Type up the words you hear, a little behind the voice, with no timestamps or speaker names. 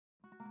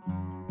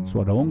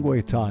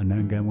Swadongwe ta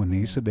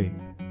nangamunisade.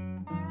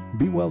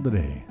 Be well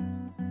today.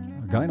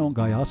 Gaino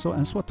Gayaso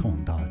and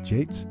Swatonda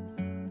Jates.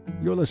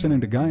 You're listening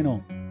to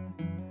Gaino.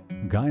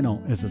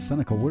 Gaino is a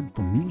Seneca word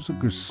for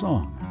music or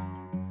song.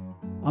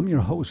 I'm your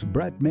host,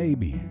 Brett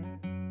Maybe,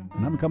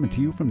 and I'm coming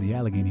to you from the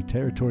Allegheny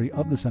territory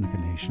of the Seneca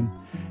Nation.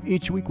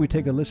 Each week we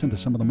take a listen to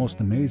some of the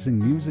most amazing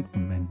music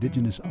from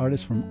indigenous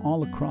artists from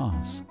all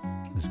across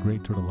this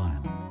great Turtle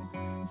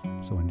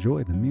Island. So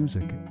enjoy the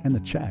music and the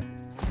chat.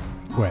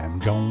 Graeme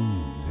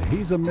Jonez.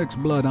 He's a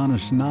mixed-blood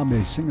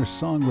Anishinaabe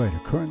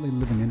singer-songwriter currently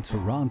living in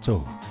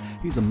Toronto.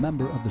 He's a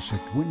member of the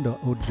Shakwinda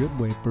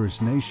Ojibwe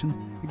First Nation.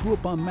 He grew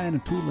up on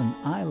Manitoulin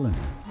Island.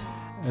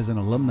 As an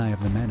alumni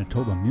of the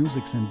Manitoba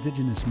Music's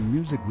Indigenous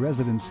Music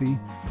Residency,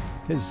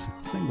 his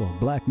single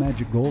Black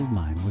Magic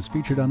Goldmine was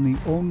featured on the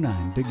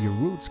 '09 Dig Your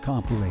Roots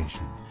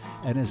compilation.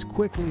 And as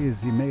quickly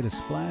as he made a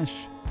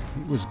splash,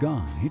 he was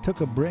gone. He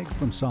took a break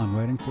from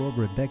songwriting for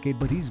over a decade,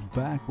 but he's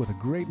back with a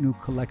great new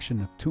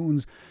collection of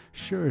tunes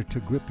sure to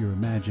grip your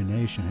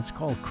imagination. It's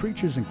called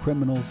Creatures and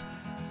Criminals,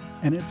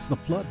 and it's the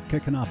flood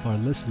kicking off our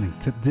listening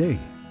today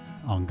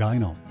on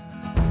Gaino.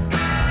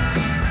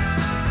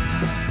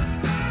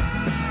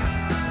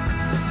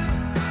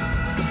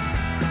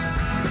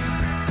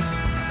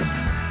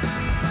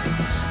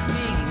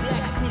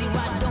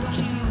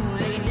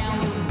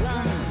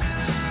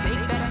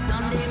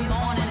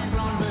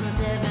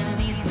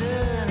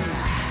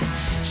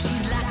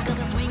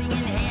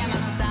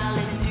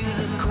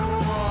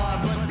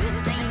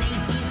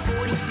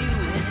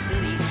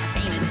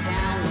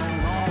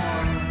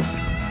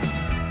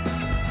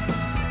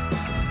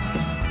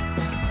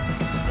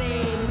 Say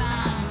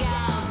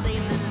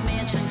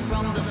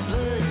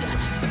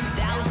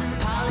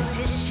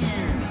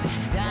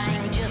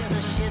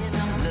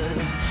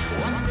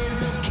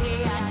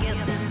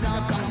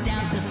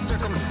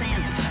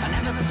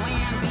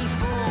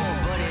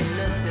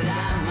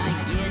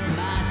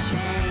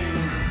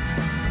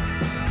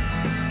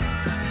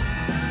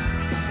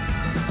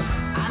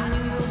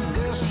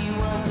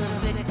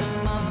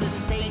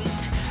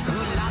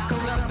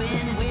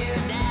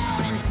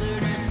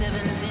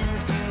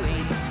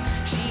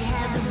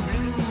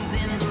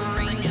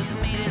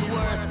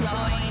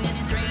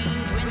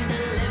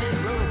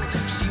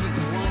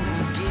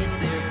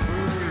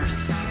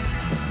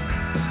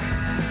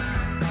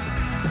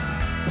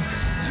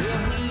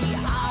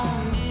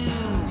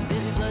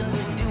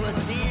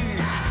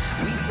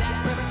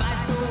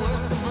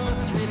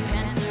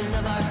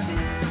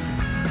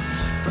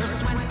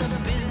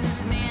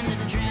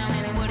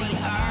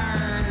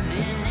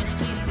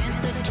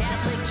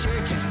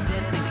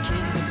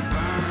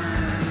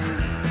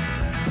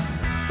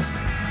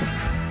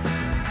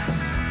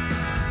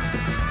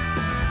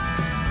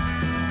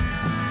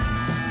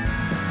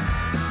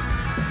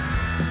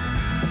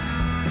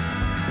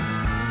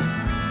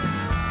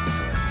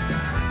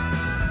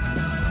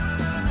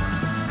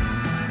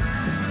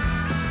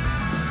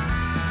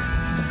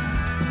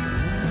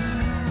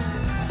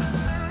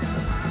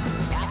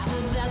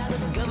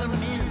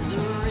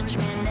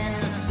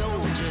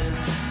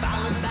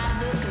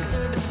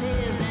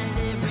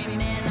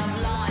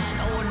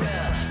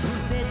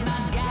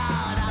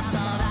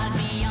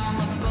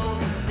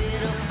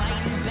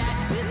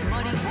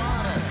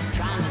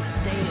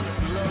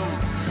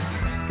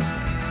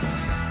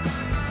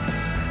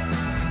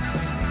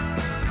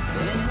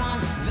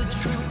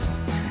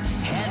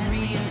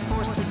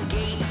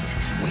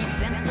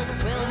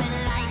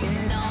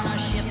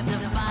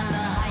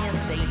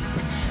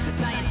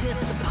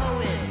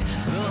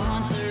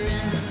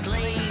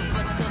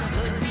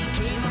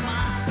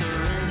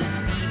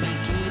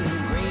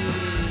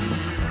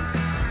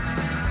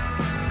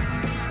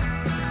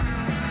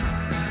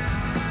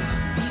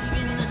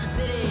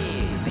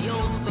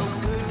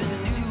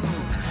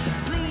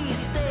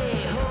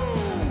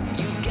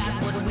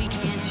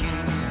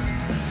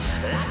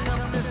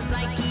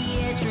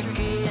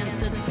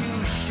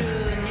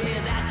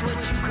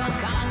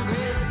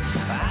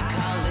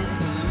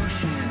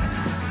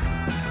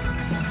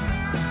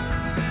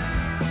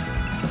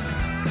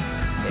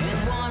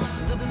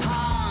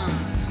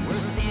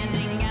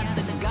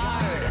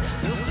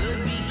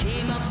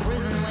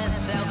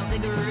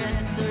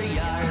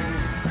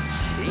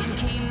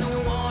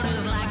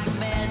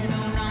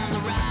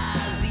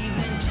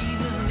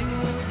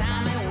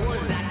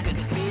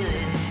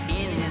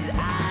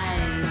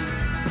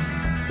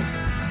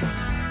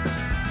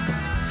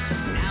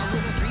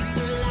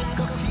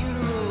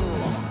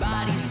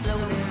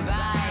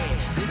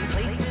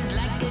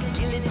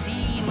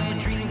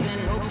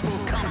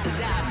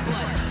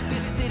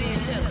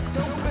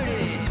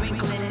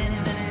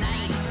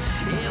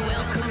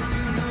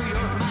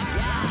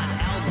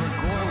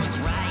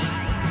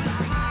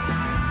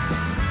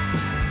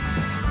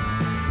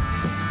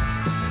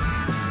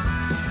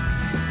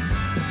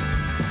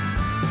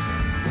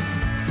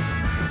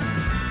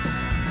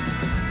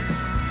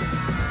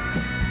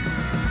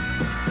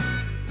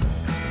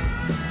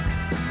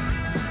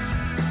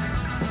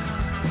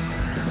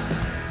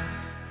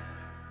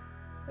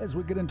as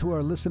we get into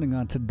our listening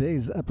on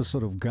today's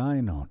episode of Guy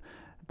Known.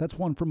 That's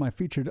one from my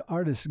featured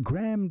artist,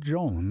 Graeme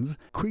Jonez,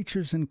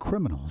 Creatures and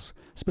Criminals.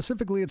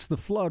 Specifically, it's The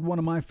Flood, one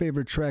of my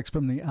favorite tracks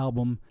from the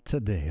album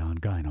today on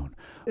Guy Known.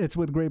 It's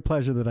with great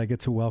pleasure that I get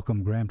to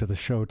welcome Graeme to the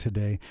show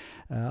today.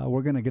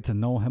 We're going to get to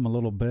know him a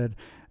little bit.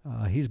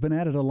 He's been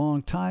at it a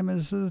long time,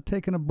 is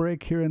taking a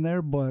break here and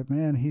there, but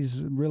man,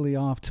 he's really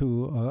off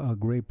to a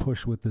great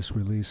push with this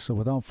release. So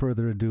without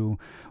further ado,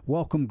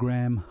 welcome,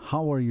 Graeme.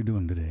 How are you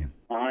doing today?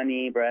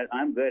 Ani, Brett,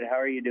 I'm good. How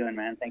are you doing,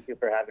 man? Thank you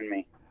for having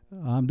me.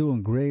 I'm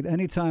doing great.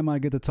 Anytime I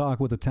get to talk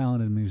with a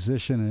talented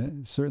musician,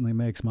 it certainly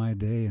makes my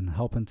day, and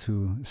helping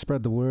to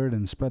spread the word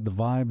and spread the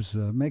vibes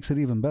makes it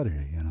even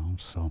better, you know.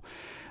 So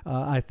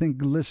I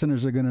think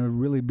listeners are going to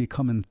really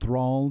become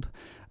enthralled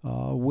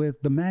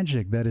with the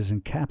magic that is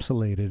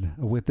encapsulated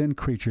within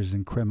Creatures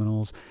and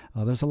Criminals.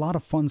 There's a lot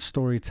of fun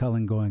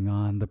storytelling going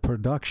on. The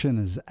production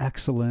is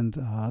excellent.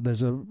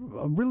 There's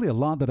really a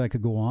lot that I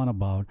could go on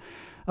about.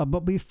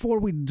 But before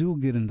we do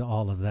get into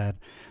all of that,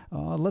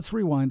 let's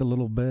rewind a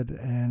little bit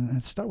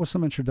and start with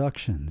some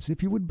introductions.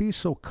 If you would be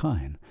so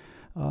kind,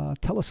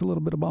 tell us a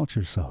little bit about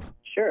yourself.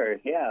 Sure,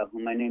 yeah.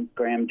 Well, my name's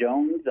Graeme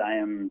Jonez. I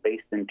am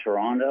based in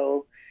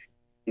Toronto,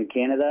 in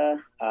Canada.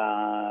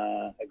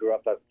 I grew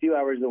up a few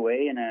hours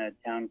away in a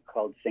town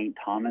called St.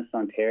 Thomas,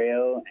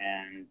 Ontario,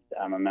 and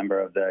I'm a member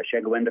of the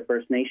Shegawenda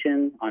First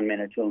Nation on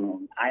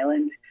Manitoulin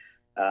Island.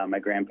 My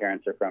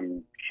grandparents are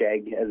from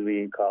Sheg, as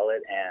we call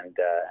it, and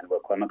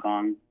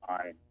Wikwemikong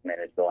on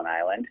Manitoulin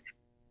Island.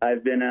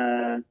 I've been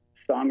a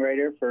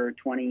songwriter for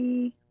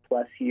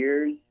 20-plus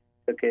years,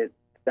 took it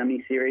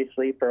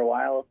semi-seriously for a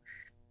while.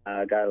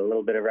 Got a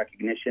little bit of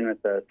recognition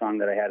with a song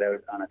that I had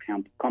out on a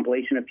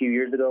compilation a few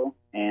years ago.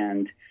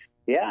 And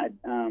yeah,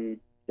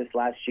 this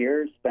last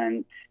year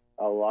spent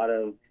a lot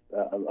of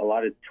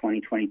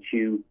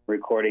 2022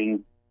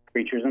 recording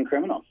Creatures and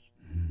Criminals.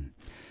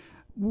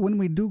 When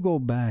we do go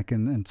back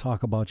and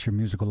talk about your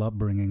musical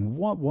upbringing,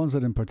 what was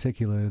it in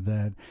particular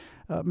that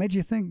made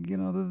you think, you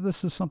know,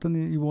 this is something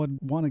that you would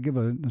want to give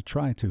a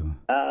try to?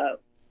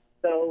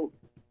 So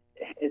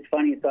it's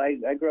funny. So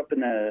I grew up in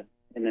the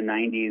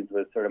 90s,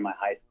 was sort of my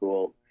high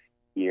school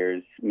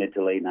years, mid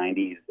to late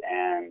 90s.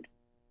 And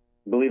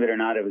believe it or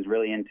not, I was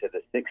really into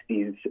the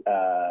 60s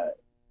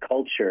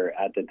culture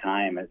at the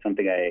time. It's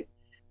something I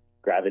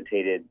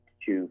gravitated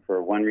to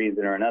for one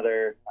reason or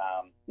another.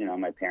 You know,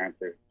 my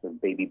parents are sort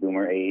of baby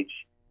boomer age.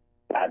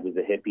 Dad was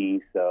a hippie,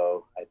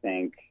 so I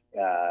think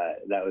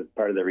that was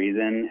part of the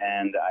reason.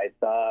 And I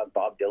saw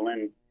Bob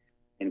Dylan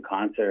in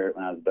concert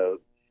when I was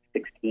about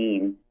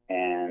 16,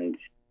 and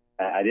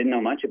I didn't know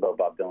much about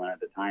Bob Dylan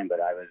at the time, but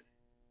I was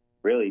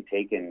really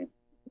taken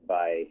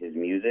by his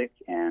music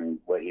and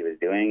what he was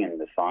doing and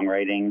the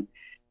songwriting.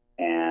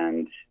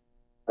 And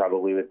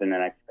probably within the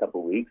next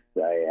couple of weeks,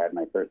 I had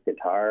my first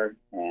guitar,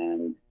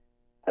 and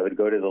I would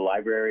go to the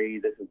library.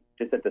 This was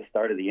just at the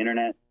start of the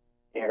internet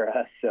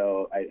era,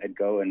 so I'd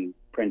go and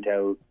print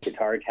out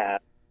guitar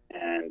tabs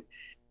and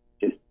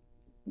just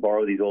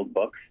borrow these old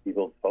books, these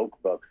old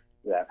folk books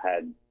that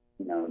had,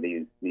 you know,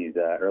 these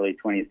early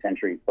 20th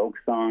century folk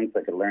songs. So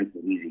I could learn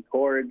some easy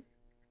chords,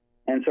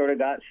 and sort of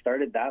got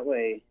started that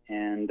way,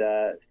 and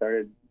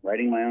started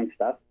writing my own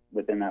stuff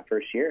within that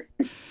first year.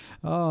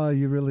 Oh,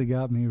 you really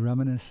got me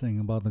reminiscing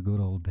about the good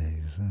old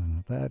days.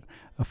 And that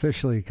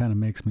officially kind of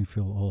makes me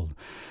feel old.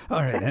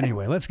 All right,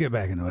 anyway, let's get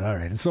back into it. All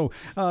right, so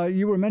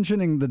you were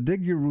mentioning the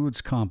Dig Your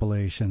Roots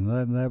compilation.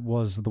 That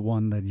was the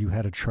one that you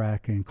had a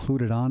track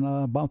included on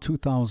about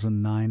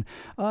 2009.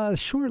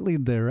 Shortly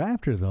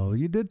thereafter, though,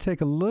 you did take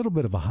a little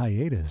bit of a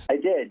hiatus. I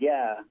did,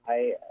 yeah.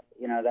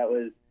 That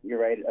was, you're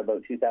right,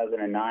 about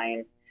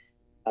 2009.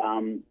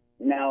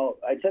 Now,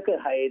 I took a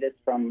hiatus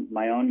from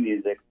my own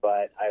music,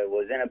 but I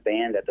was in a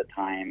band at the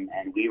time,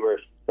 and we were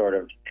sort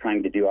of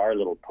trying to do our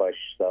little push.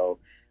 So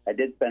I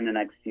did spend the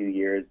next few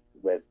years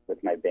with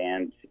my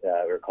band.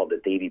 We were called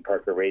the Davy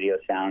Parker Radio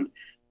Sound.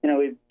 You know,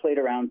 we played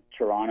around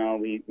Toronto.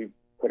 We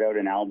put out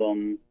an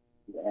album,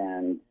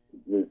 and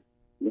was,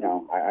 you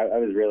know, I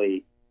was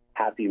really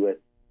happy with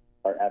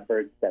our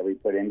efforts that we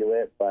put into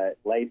it. But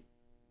life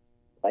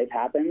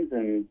happens,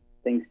 and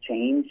things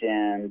change,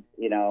 and,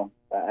 you know,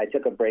 I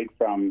took a break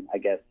from, I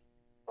guess,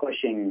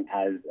 pushing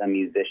as a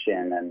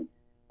musician. And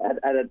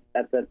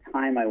at the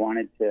time I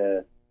wanted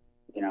to,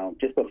 you know,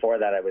 just before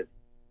that, I was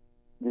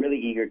really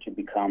eager to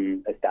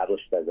become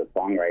established as a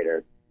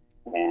songwriter.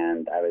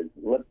 And I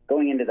was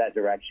going into that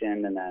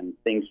direction, and then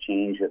things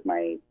changed with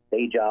my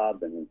day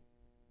job. And,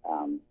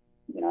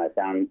 you know, I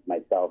found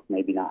myself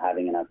maybe not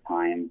having enough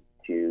time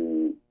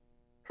to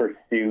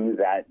pursue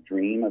that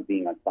dream of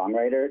being a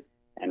songwriter,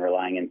 and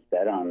relying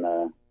instead on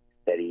the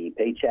steady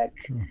paycheck.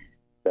 Sure.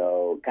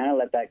 So kind of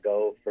let that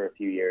go for a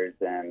few years.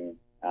 And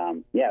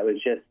it was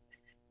just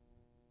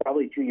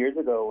probably 2 years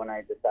ago when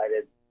I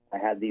decided I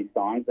had these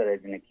songs that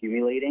I'd been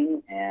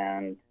accumulating,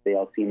 and they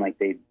all seemed like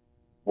they'd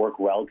work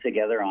well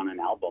together on an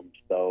album.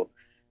 So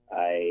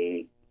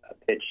I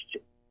pitched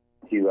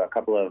to a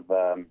couple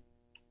of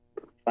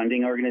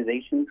funding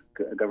organizations,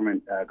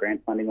 government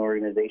grant funding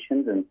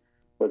organizations, and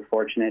was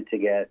fortunate to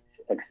get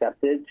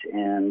accepted.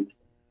 And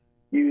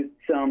used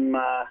some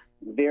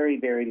very,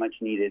 very much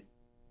needed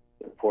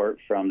support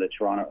from the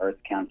Toronto Arts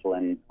Council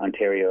and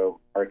Ontario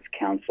Arts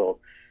Council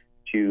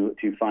to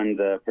fund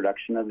the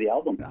production of the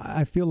album.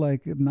 I feel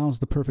like now's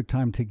the perfect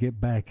time to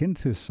get back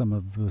into some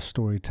of the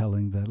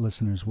storytelling that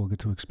listeners will get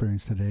to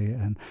experience today,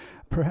 and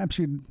perhaps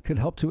you could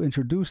help to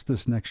introduce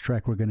this next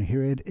track we're going to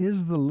hear. It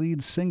is the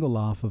lead single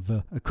off of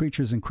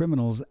Creatures and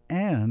Criminals,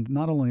 and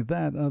not only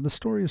that, the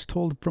story is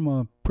told from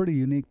a pretty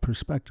unique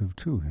perspective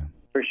too.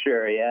 For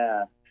sure,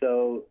 yeah.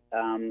 So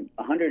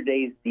 100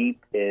 Days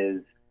Deep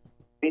is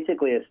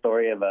basically a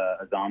story of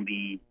a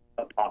zombie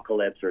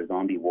apocalypse or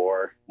zombie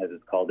war, as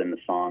it's called in the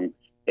song.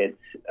 It's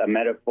a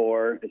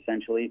metaphor,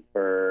 essentially,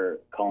 for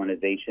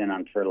colonization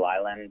on Turtle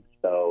Island.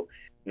 So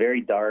very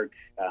dark.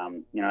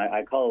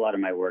 I call a lot of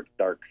my work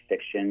dark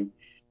fiction,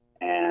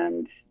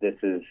 and this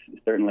is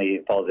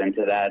certainly falls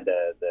into that.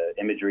 The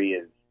imagery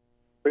is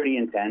pretty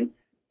intense,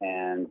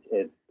 and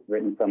it's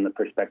written from the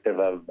perspective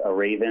of a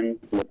raven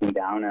looking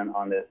down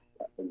on this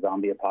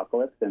zombie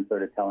apocalypse and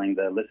sort of telling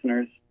the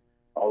listeners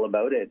all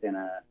about it in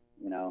a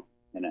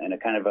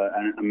kind of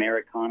an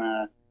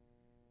Americana /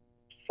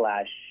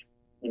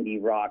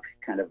 indie rock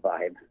kind of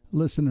vibe.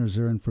 Listeners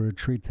are in for a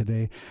treat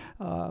today.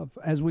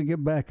 As we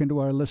get back into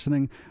our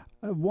listening,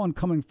 one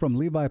coming from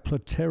Levi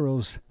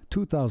Platero's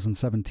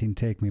 2017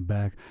 Take Me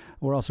Back.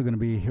 We're also going to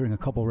be hearing a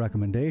couple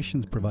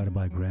recommendations provided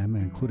by Graeme,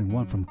 including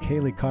one from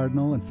Kaylee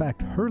Cardinal, in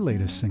fact, her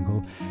latest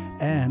single,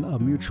 and a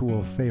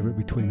mutual favorite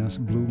between us,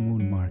 Blue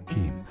Moon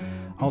Marquee.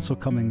 Also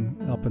coming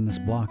up in this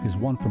block is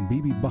one from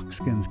BB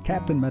Buckskin's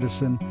Captain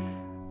Medicine.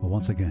 But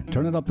once again,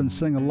 turn it up and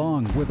sing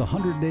along with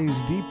 100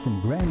 Days Deep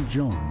from Grand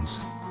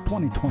Jonez,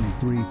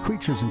 2023,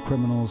 Creatures and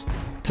Criminals,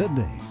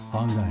 today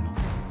on Gyno.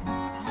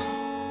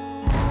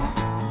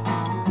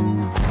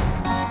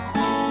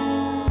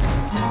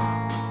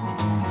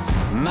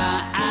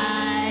 My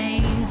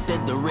eyes,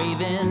 said the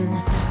raven,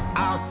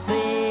 are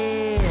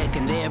sick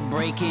and they're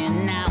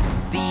breaking out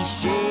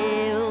these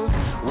shells.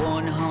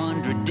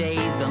 100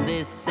 days on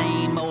this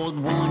same old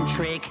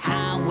one-trick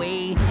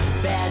highway.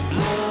 Bad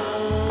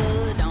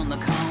blood on the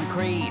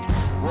concrete.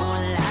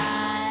 One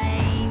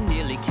line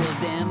nearly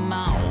killed them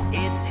all.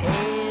 It's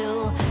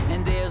hell,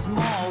 and there's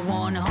more.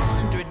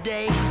 100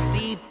 days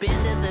deep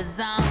into the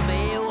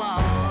zombie war.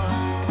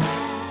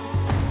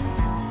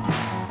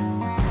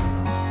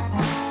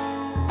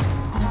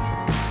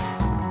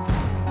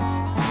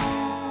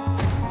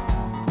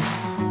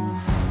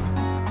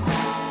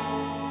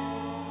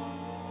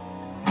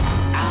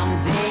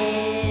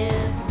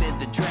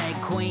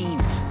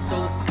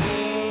 So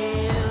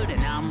scared,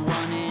 and I'm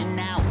running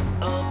out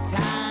of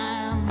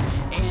time,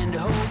 and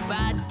hope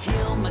I'd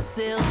kill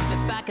myself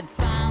if I could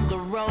find the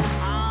road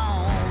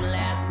home.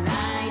 Last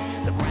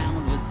night the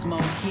ground was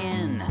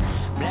smoking,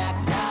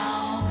 black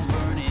dogs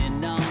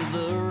burning on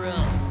the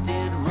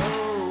rusted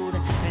road,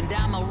 and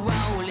I'm a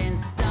rolling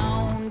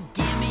stone.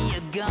 Give me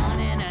a gun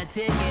and a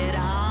ticket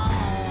home.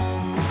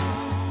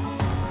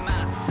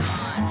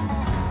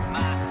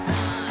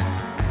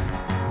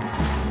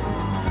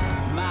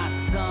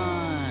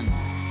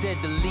 Said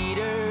the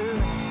leader,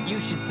 you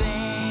should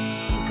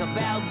think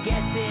about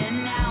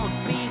getting out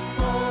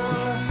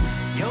before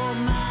your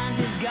mind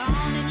is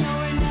gone and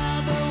you're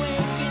another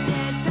waking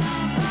dead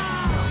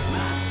tomorrow.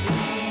 My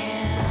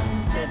skin,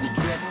 said the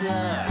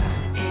drifter,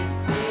 is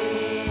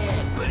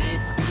thick, but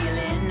it's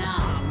peeling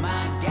off.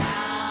 My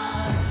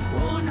God,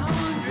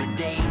 100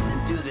 days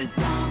into the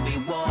zombie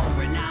war,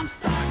 and I'm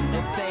starting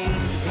to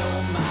fade.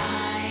 Your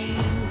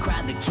mind,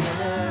 cried the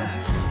killer.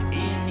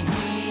 In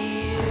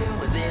here,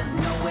 where there's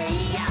no way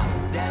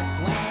out. That's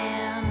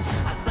when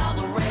I saw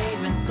the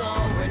raven soar.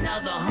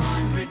 Another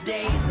 100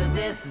 days of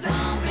this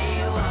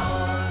zombie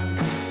war.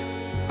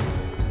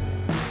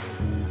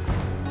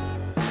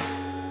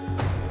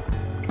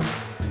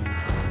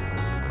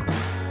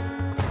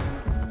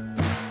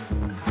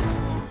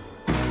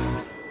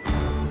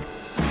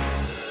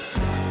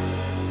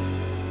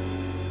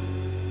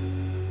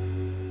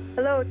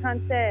 Hello,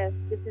 Jonez.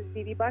 This is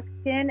BB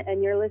Buckskin,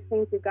 and you're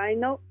listening to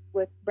Gyno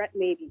with Brett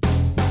Mabey.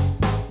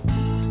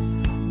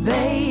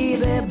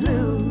 Baby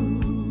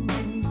blue,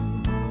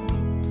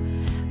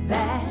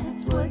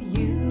 that's what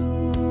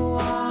you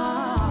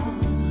are.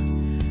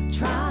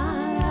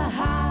 Trying to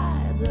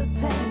hide the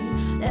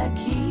pain that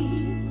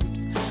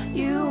keeps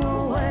you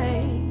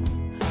away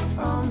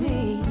from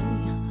me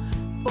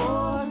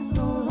for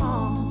so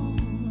long.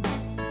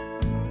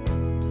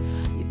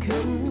 You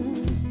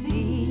couldn't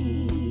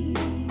see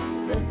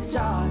the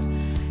stars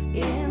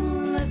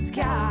in the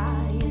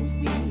sky and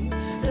feel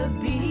the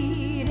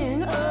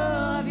beating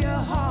of your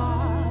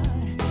heart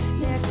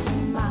next to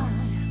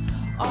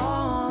mine,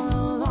 all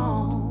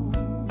alone,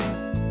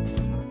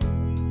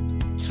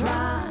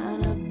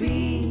 trying to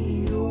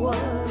be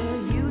what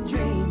you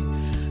dream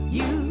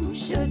you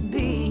should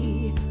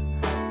be,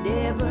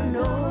 never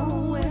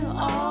knowing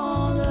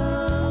all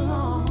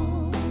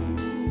along.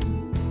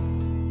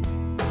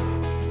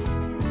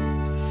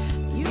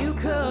 You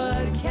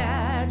could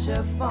catch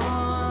a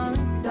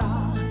falling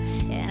star,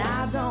 and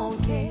I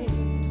don't care.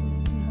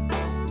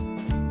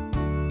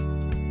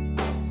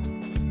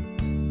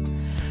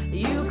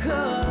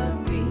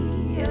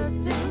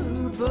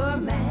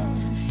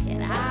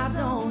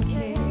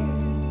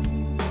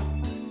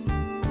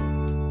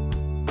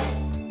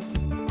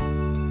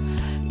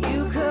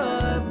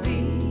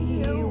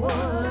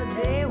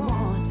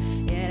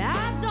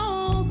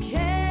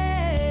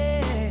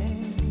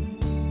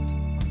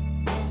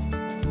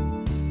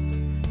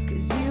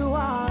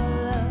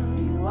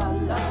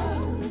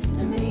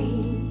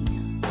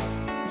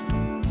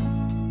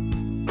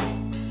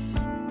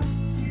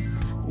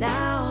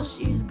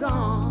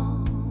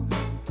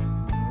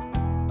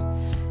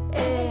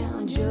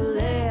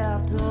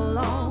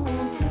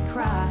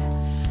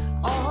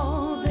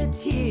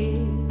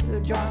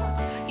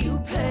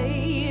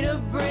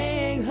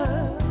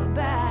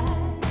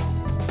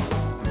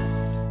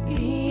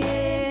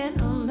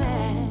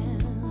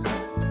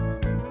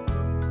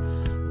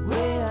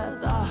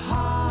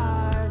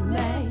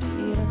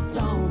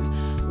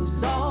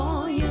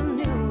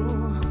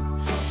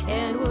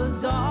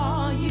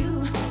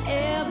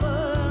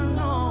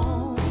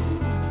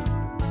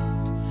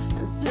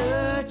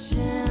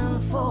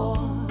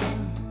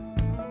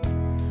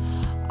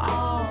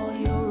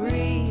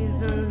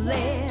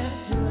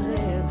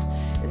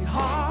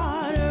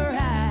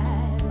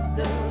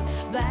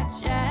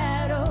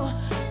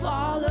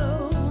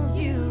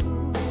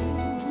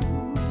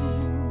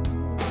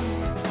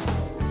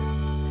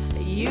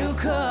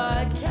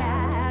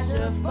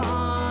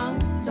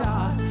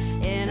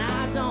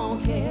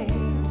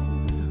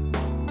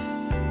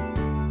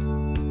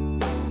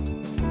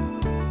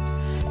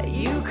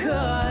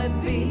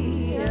 could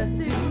be a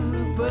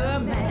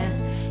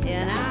Superman,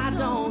 and I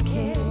don't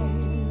care.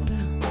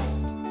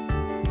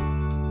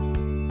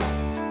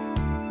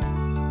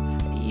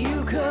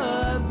 You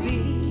could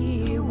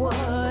be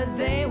what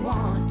they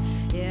want,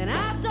 and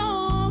I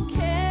don't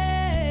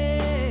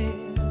care.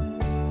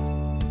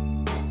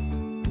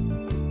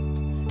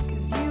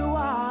 'Cause you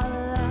are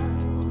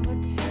love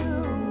to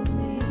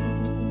me.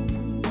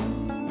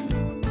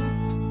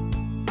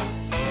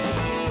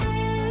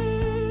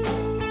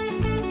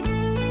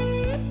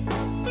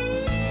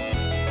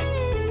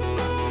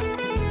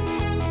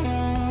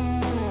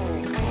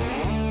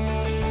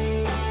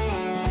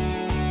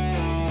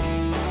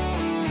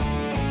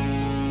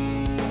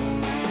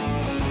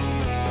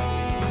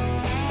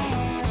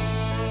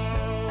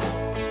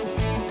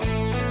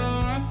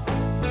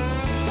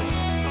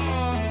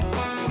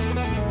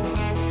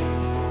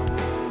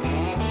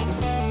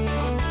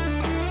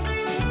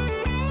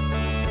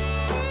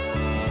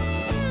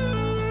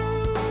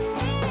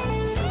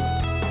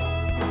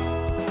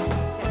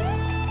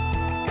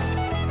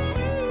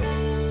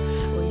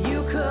 Well, you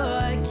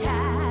could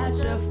catch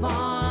a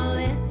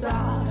falling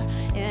star,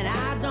 and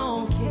I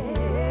don't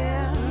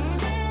care.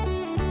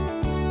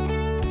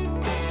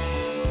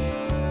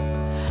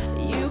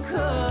 You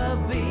could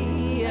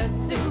be a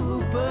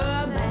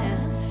Superman,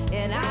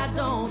 and I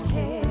don't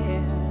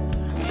care.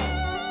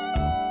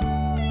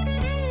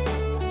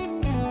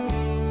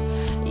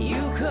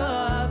 You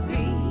could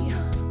be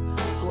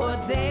what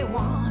they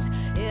want,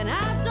 and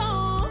I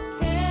don't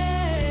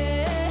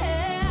care.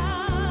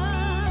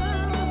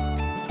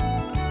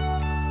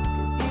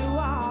 'Cause you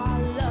are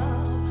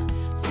love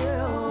to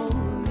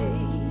me.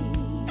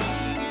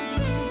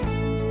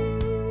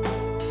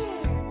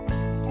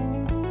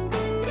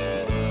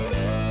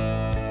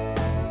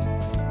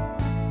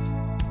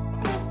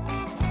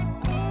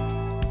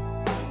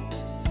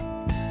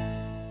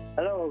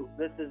 Hello,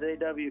 this is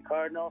A.W.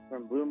 Cardinal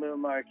from Blue Moon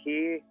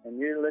Marquee, and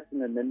you're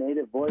listening to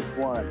Native Voice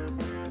One.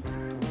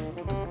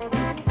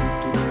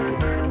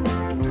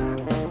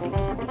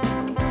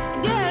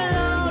 Get a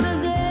load of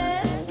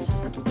this.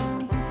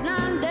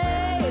 9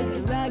 days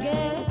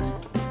ragged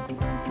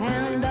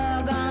and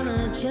doggone a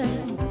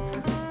chain.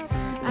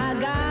 I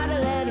gotta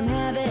let him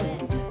have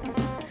it.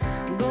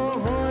 Go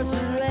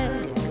horses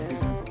red.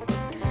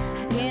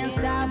 Can't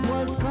stop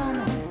what's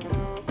coming.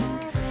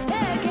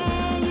 Hey,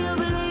 can you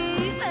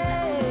believe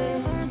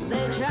it?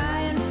 They're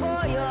trying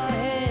for your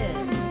head.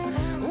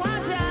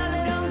 Watch out,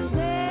 they don't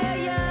snare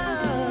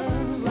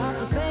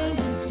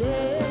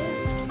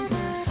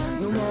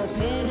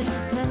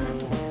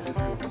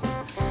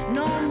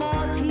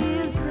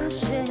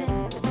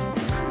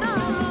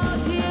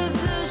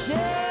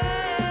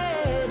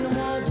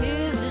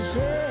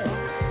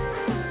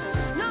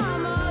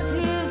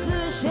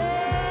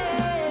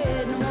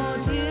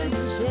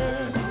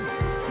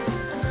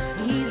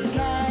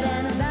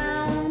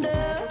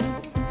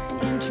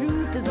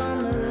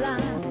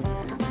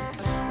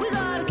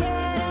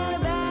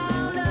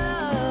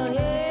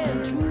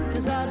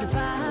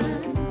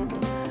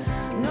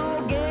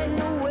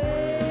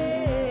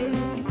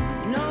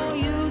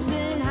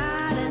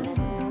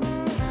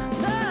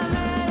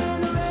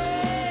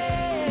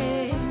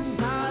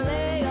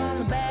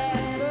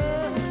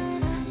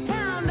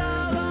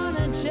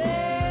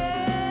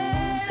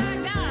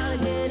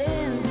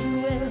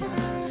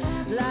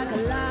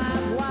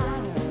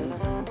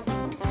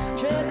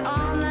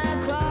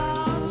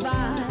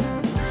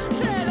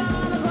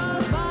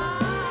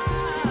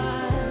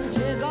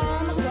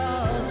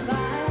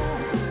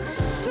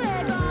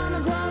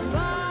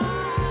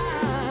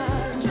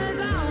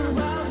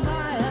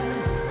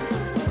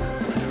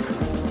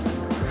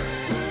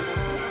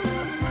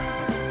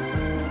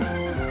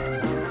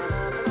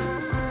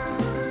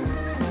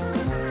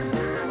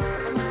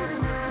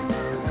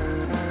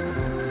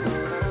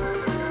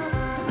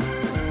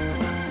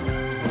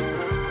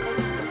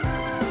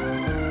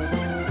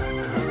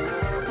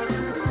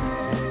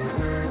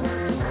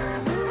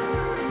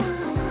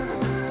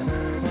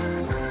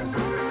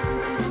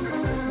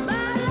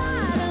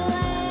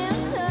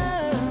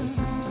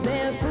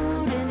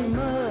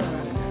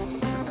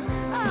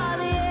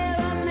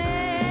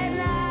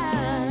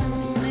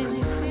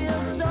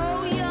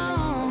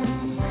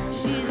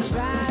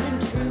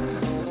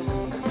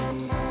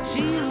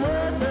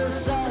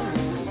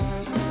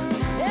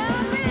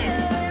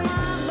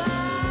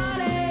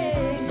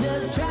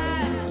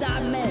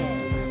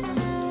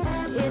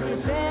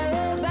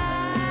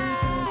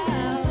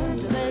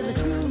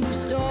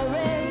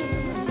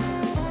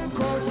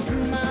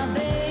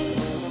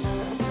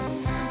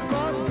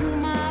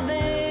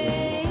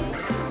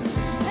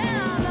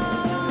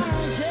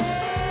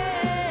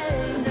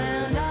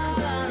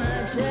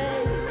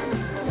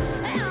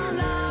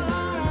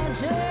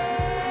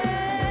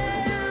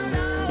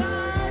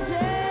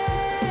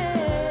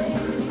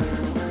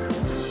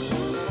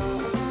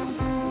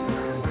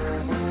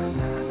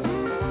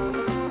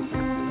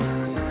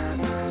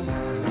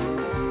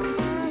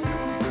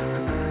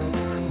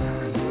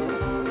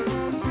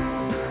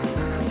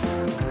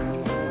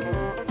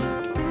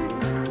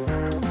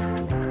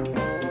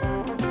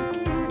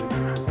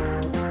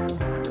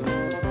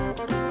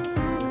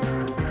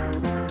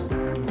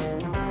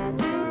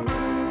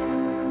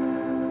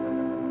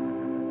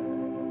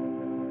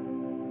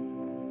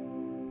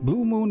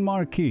Blue Moon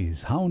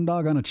Marquise, Hound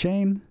Dog on a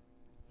Chain.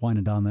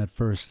 Winding down that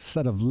first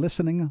set of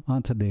listening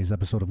on today's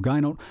episode of Guy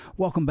Note.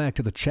 Welcome back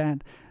to the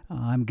chat.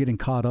 I'm getting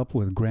caught up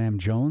with Graeme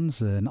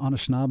Jonez, an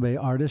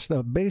Anishinaabe artist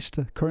based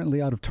currently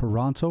out of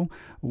Toronto.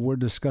 We're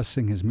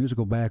discussing his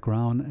musical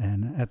background,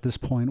 and at this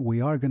point,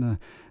 we are going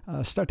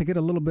to start to get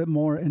a little bit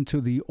more into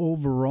the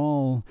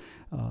overall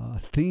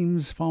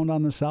themes found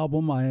on this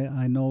album.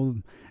 I know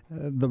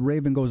The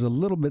Raven goes a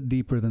little bit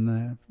deeper than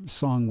the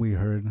song we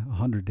heard,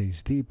 100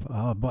 Days Deep,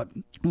 but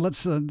let's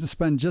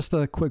spend just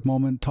a quick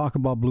moment, talk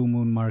about Blue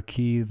Moon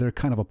Marquis. They're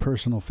kind of a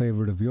personal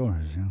favorite of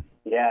yours, yeah?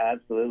 Yeah,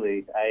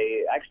 absolutely.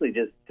 I actually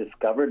just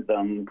discovered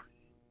them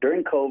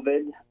during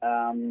COVID.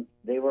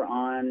 They were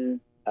on,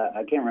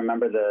 I can't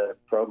remember the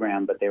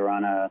program, but they were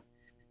on a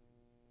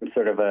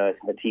sort of a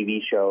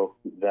TV show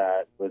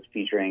that was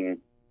featuring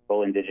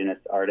full Indigenous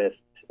artists.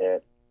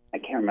 I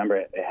can't remember.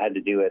 It had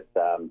to do with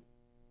the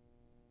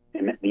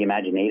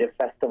Imaginative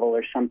Festival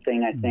or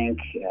something, I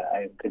think.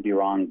 I could be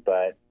wrong,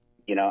 but,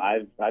 you know,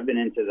 I've been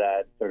into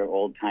that sort of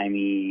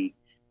old-timey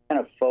kind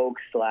of folk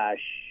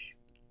slash...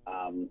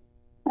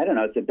 I don't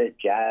know, it's a bit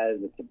jazz,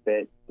 it's a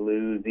bit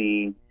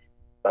bluesy,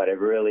 but it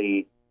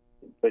really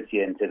puts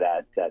you into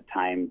that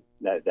time,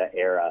 that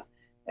era,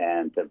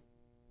 and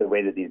the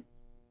way that these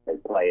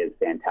play is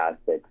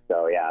fantastic.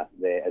 So yeah,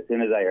 as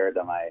soon as I heard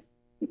them, I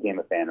became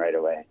a fan right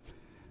away.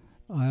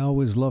 I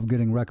always love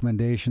getting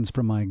recommendations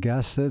from my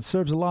guests. It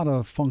serves a lot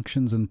of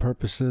functions and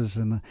purposes,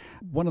 and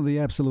one of the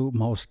absolute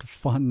most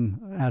fun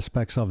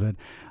aspects of it,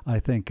 I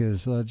think,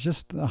 is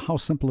just how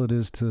simple it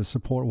is to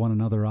support one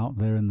another out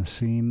there in the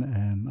scene,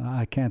 and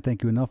I can't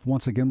thank you enough.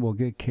 Once again, we'll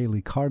get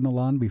Kaylee Cardinal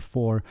on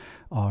before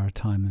our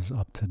time is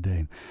up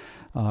today.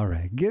 All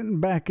right, getting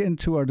back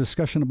into our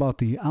discussion about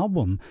the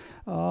album,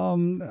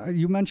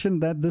 you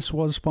mentioned that this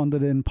was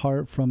funded in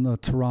part from the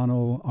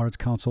Toronto Arts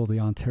Council, the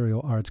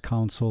Ontario Arts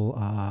Council.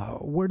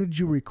 Where did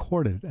you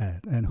record it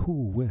at, and who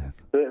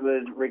with? It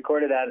was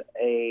recorded at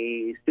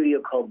a studio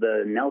called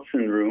the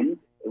Nelson Room,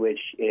 which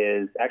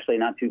is actually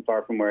not too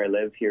far from where I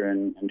live here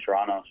in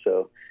Toronto.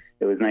 So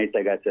it was nice.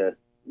 I got to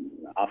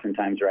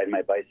oftentimes ride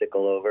my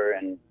bicycle over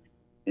and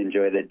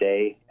enjoy the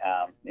day.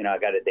 You know, I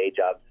got a day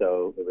job,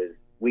 so it was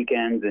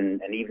weekends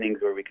and evenings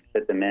where we could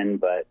fit them in.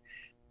 But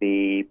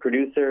the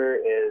producer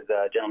is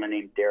a gentleman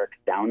named Derek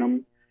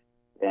Downham,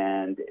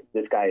 and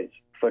this guy is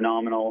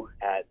phenomenal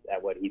at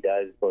what he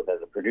does, both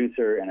as a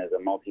producer and as a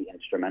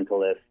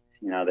multi-instrumentalist.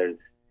 You know, there's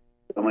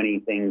so many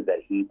things that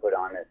he put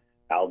on this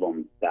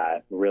album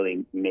that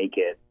really make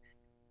it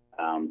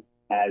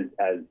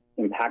as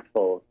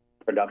impactful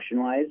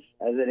production-wise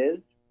as it is.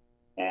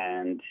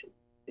 And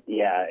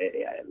yeah,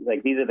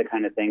 like these are the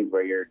kind of things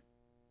where you're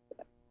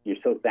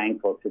so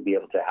thankful to be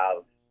able to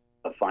have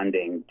the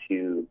funding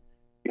to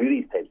do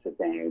these types of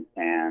things.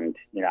 And,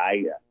 you know,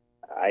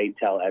 I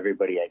tell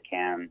everybody I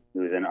can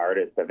who's an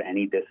artist of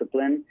any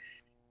discipline,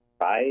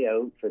 try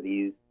out for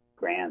these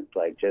grants.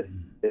 Like just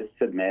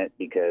submit,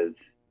 because,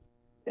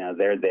 you know,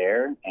 they're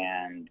there,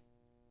 and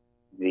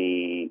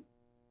the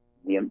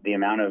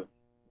amount of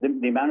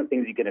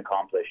things you can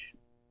accomplish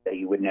that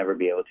you would never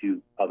be able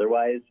to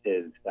otherwise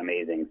is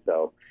amazing.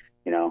 So,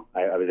 you know,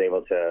 I was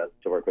able to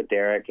work with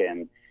Derek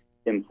and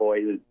Tim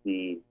Foy, who's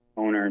the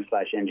owner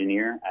 /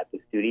 engineer at the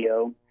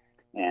studio,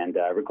 and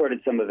recorded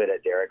some of it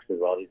at Derek's as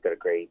well. He's got a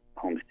great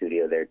home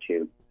studio there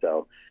too.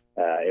 So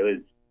it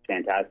was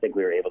fantastic.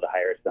 We were able to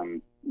hire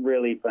some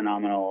really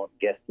phenomenal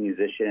guest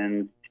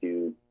musicians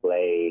to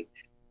play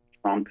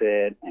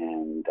trumpet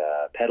and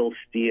pedal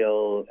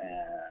steel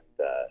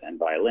and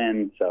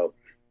violin. So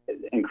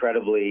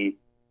incredibly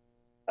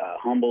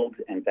humbled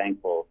and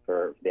thankful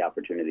for the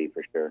opportunity,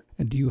 for sure.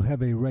 And do you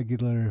have a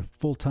regular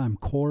full-time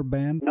core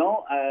band?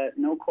 No,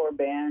 no core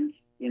band.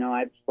 You know,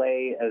 I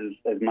play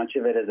as much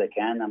of it as I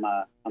can.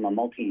 I'm a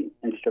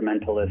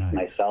multi-instrumentalist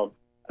myself.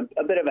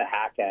 A bit of a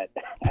hack at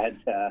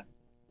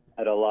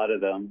a lot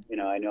of them. You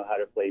know, I know how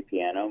to play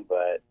piano,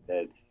 but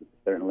it's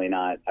certainly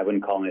not. I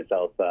wouldn't call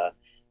myself a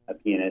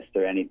pianist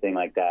or anything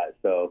like that.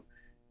 So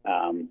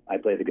I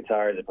play the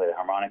guitars, I play the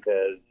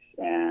harmonicas,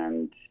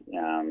 and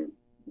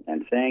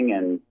sing.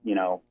 And you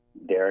know,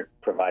 Derek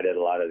provided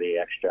a lot of the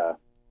extra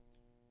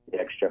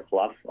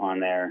fluff on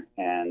there,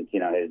 and you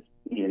know,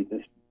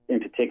 in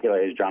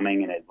particular his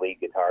drumming and his lead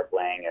guitar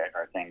playing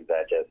are things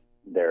that just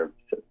they're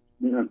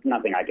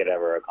nothing I could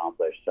ever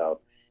accomplish. So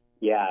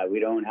yeah, we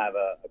don't have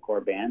a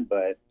core band,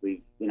 but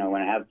we, you know,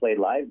 when I have played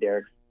live,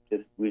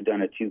 we've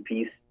done a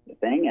 2-piece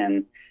thing,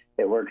 and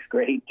it works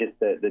great, just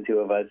the two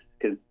of us,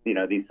 because you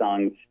know, these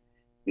songs,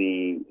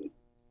 the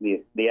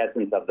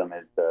essence of them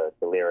is the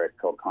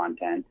lyrical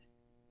content.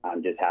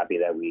 I'm just happy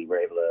that we were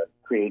able to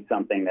create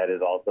something that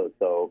is also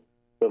so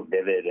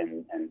vivid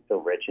and so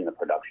rich in the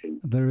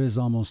production. There is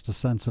almost a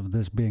sense of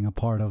this being a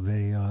part of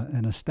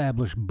an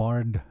established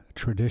bard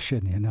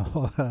tradition,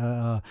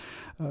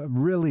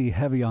 really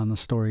heavy on the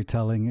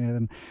storytelling.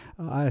 And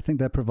I think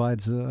that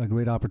provides a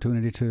great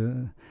opportunity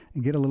to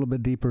get a little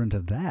bit deeper into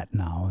that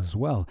now as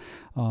well.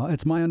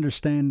 It's my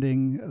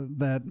understanding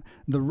that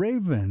the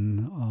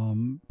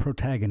Raven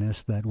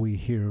protagonist that we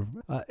hear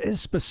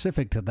is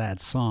specific to that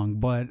song,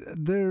 but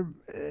there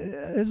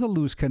is a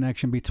loose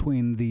connection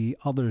between the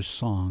other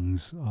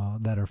songs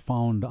that are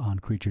found on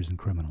Creatures and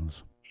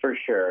Criminals. For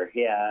sure,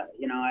 yeah.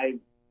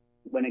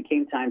 When it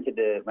came time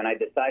when I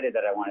decided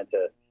that I wanted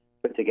to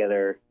put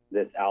together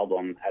this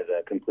album as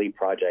a complete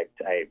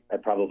project, I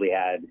probably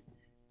had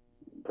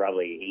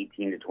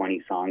 18 to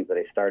 20 songs that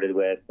I started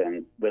with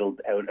and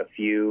whittled out a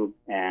few,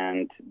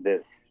 and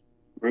this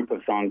group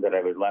of songs that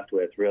I was left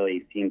with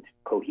really seemed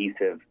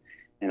cohesive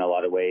in a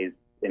lot of ways,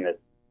 in the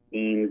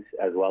themes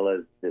as well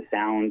as the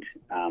sound,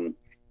 the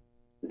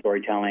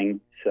storytelling.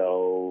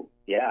 So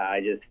yeah,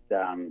 I just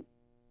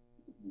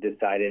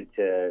decided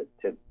to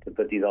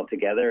put these all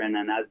together, and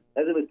then as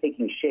it was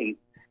taking shape,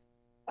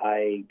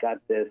 I got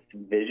this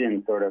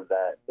vision sort of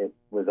that it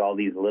was all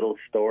these little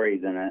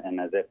stories, and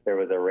as if there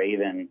was a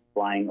raven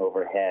flying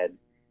overhead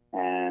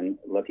and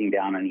looking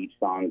down on each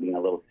song being a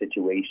little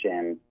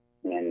situation,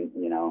 and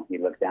you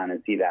look down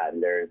and see that,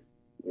 and there's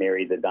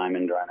Mary the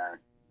Diamond Runner,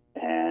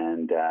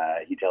 and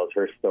he tells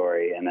her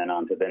story, and then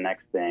on to the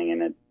next thing,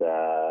 and it's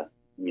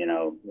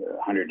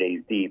 100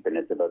 Days Deep, and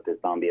it's about this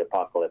zombie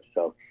apocalypse.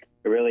 So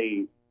it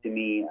really, to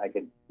me, I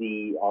could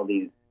see all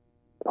these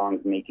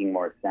songs making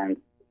more sense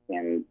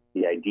in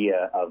the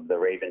idea of the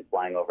raven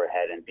flying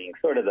overhead and being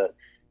sort of the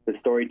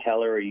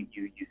storyteller. You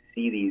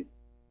see these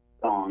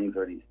songs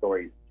or these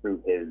stories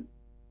through his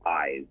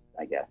eyes,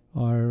 I guess.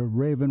 Our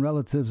Raven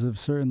relatives have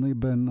certainly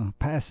been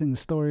passing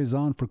stories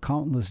on for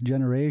countless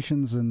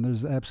generations, and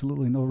there's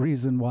absolutely no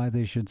reason why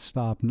they should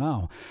stop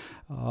now.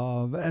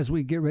 As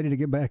we get ready to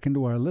get back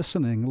into our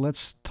listening,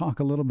 let's talk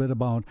a little bit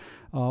about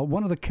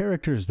one of the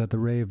characters that the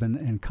Raven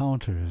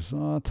encounters.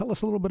 Tell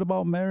us a little bit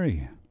about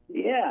Mary.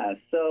 Yeah,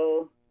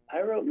 so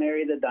I wrote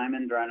Mary the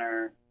Diamond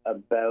Runner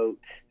about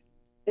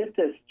just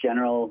this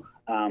general,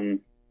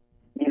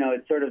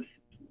 it's sort of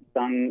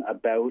sung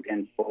about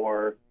and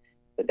for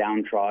the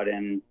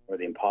downtrodden or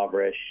the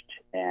impoverished,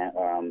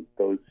 and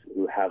those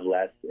who have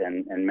less,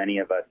 and many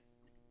of us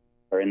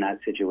are in that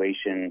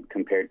situation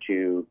compared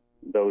to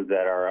those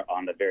that are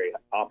on the very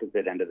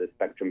opposite end of the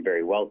spectrum,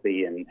 very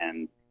wealthy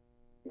and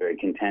very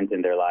content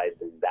in their lives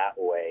in that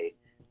way.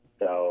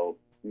 So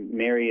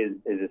Mary is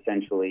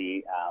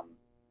essentially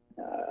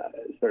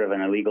sort of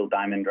an illegal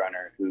diamond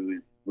runner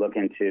who's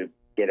looking to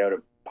get out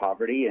of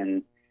poverty,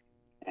 and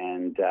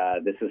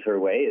this is her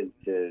way, is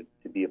to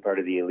be a part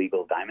of the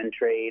illegal diamond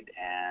trade.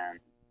 And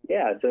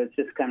yeah, so it's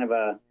just kind of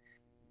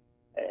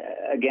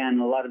again,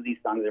 a lot of these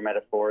songs are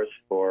metaphors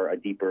for a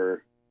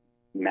deeper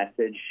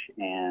message,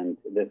 and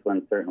this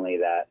one certainly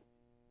that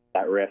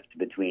rift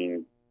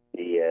between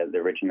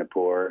the rich and the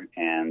poor,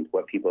 and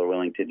what people are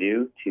willing to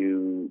do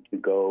to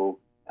go,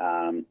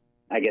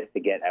 I guess, to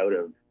get out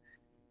of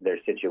their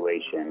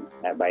situation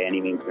by any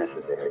means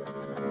necessary.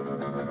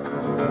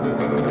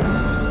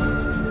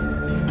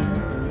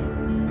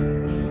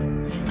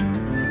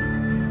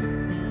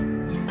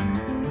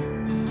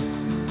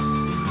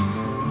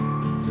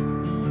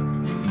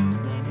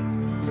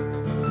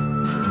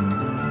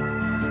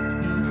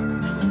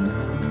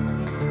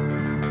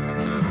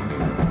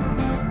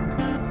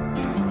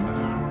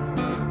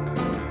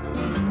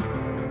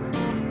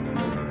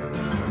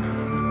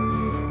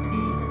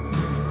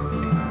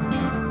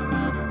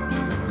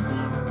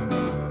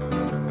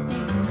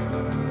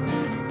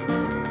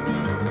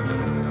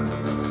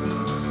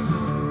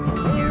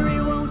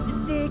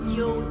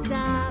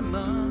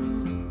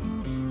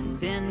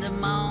 Send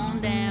them on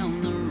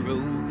down the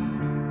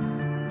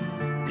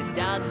road. The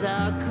dogs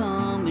are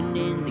coming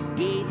and the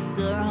gates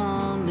are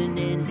humming,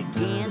 and they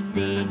can't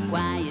stay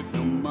quiet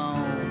no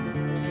more.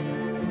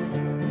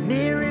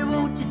 Mary,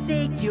 won't you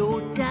take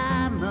your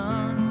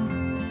diamonds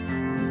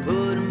and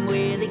put them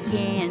where they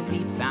can't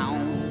be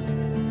found?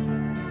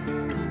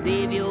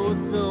 Save your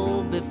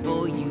soul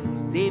before you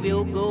save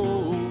your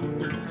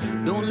gold.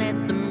 Don't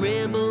let them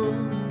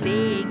rebels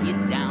take you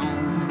down.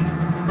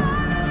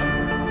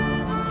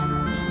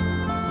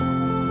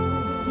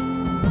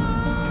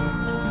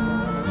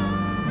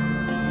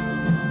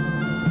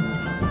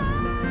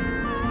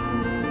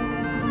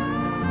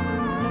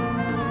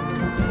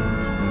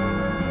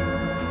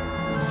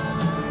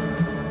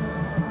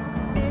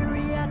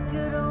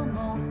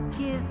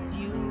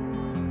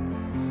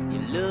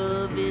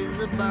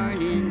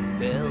 Burning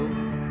spell,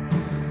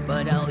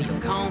 but all your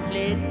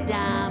conflict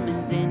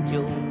diamonds and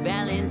your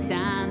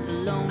valentines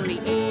will only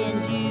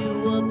end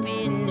you up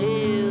in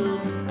hell.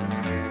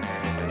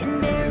 And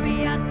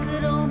Mary, I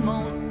could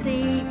almost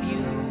save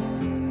you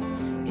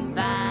if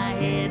I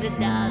had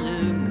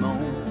 $1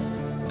 more.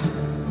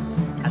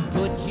 I'd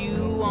put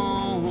you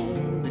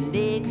on the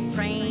next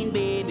train,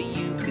 baby.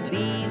 You could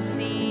leave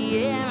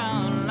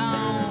Sierra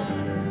alone.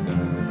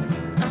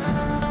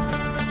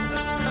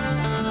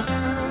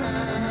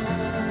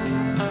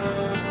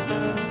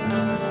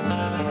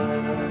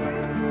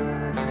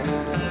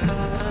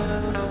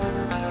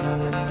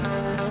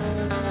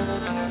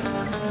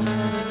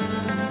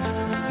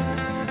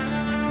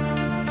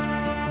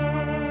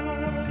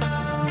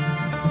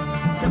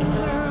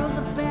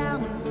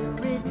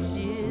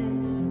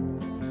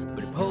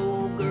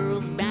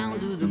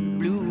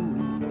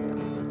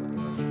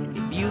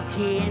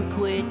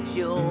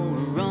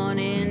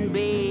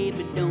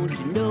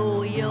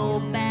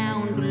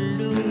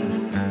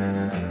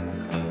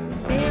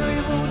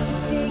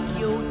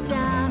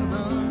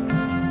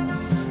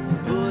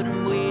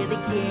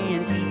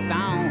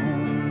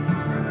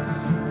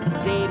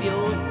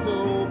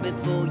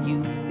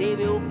 you save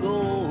your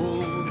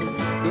gold.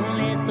 Don't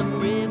let them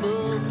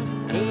rivers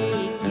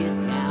take you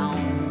down.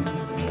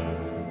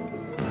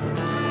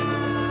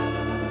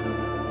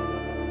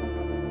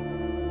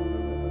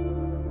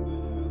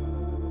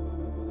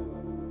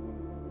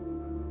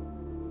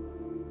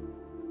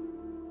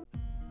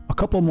 A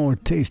couple more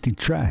tasty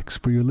tracks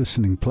for your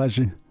listening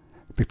pleasure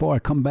before I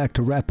come back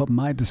to wrap up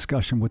my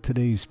discussion with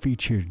today's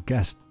featured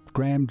guest,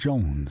 Graeme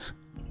Jonez.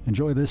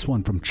 Enjoy this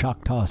one from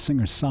Choctaw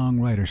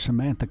singer-songwriter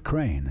Samantha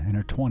Crane in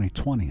her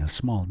 2020 A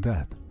Small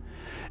Death.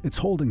 It's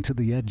Holding to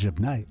the Edge of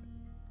Night.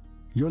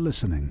 You're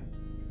listening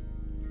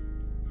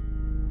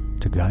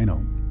to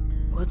Gyno.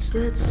 What's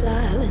that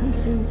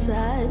silence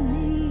inside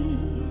me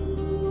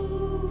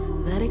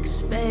that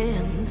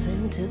expands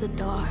into the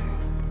dark?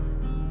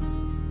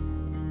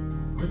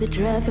 With the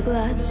traffic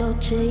lights all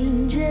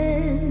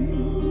changing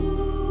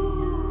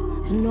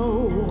for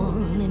no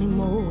one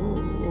anymore.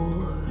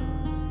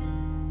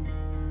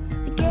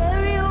 The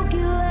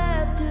karaoke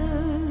laughter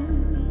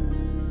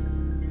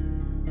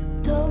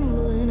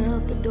tumbling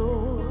out the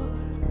door.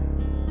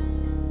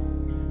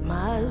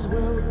 Might as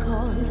well with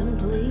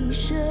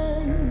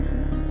contemplation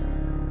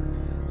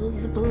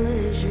of the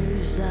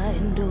pleasures I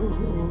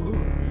endure.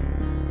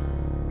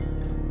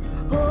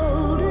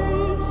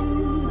 Holding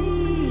to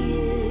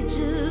the edge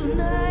of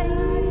night,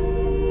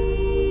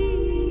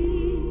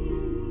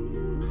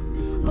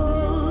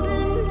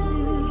 holding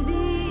to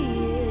the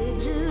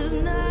edge of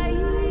night,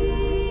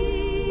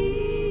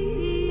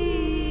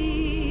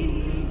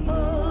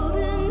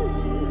 holding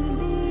to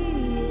the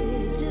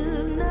edge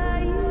of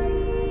night.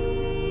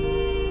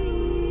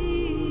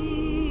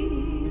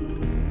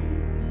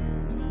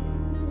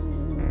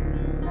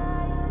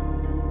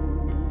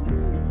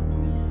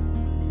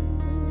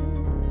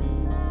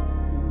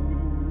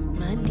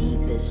 My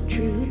deepest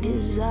true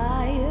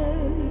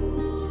desires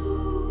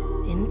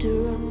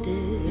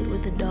interrupted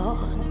with the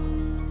dawn.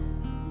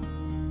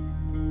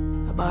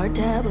 A bar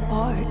tab, a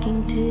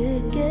parking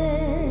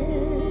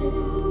ticket,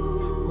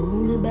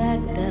 pull me back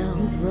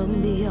down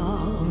from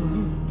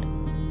beyond.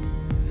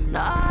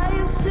 Now I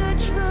have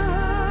searched for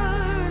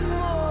her in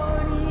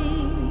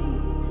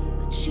morning,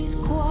 but she's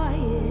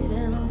quiet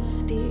and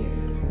austere.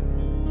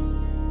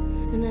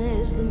 And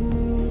as the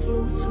moon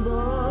floats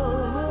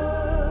above her,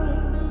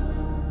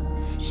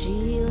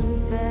 she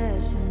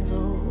unfastens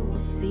all the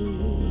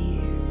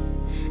fear.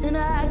 And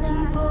I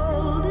keep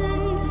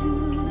holding to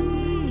the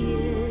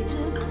edge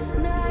of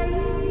night,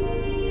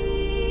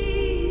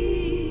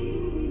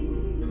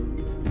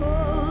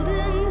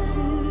 holding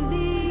to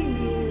the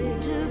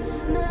edge of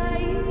night,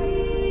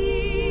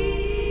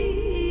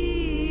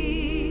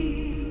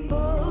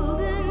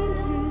 holding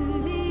to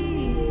the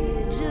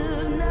edge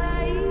of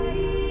night.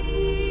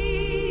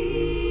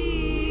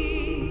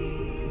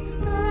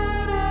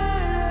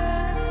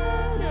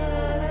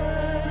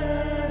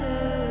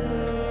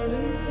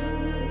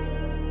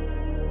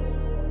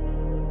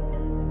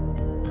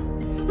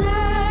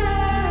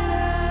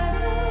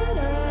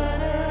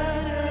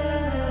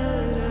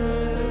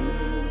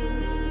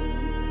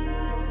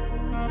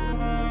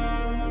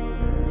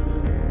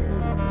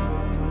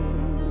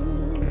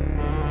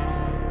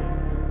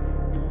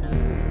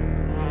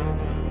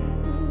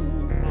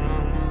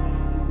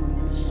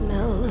 The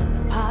smell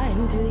of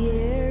pine through the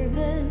air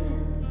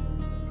vents,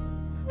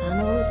 I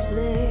know it's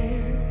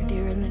there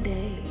during the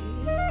day.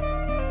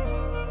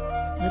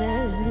 But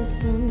as the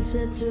sun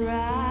sets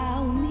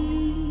around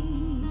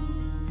me,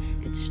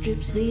 it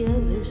strips the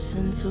other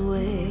sense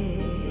away.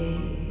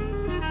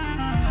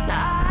 Now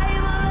I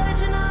am a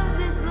legend of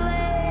this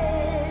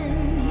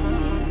land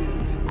here.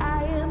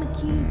 I am a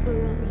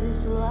keeper of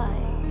this life.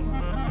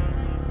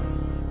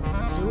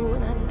 So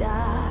when I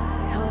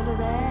die, however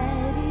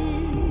that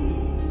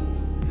is,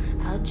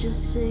 I'll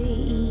just say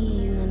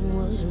evening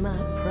was my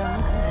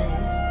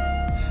prize.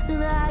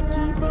 And I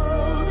keep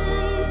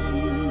holding to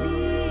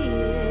the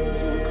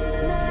edge of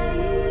night,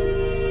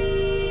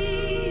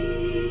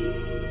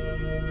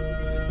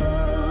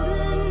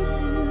 holding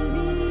to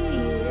the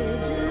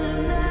edge of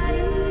night,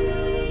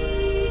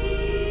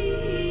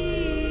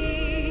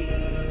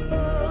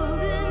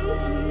 holding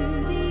to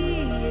the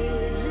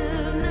edge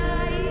of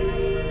night.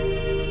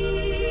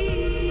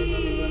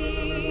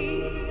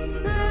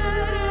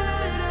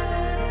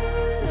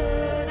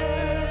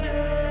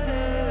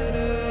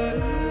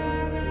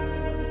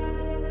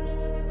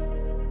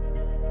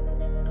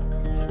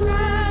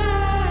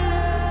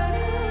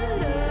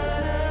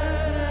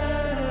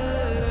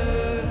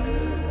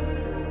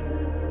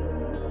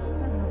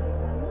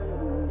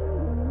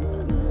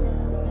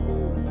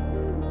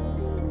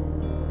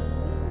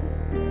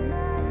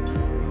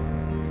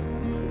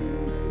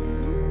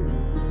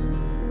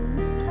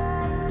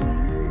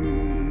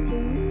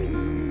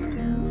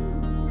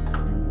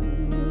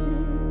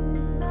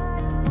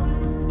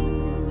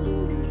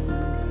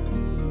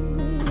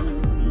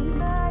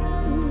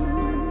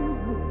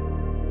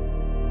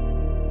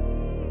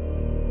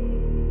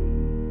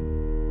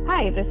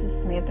 Hi, this is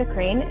Samantha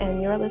Crane,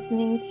 and you're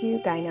listening to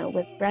Gyno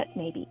with Brett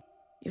Maybe.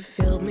 You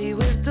filled me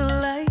with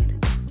delight,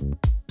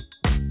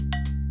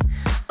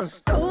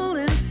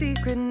 unstolen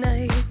secret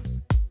nights.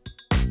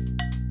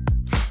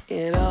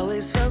 It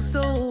always felt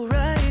so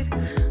right,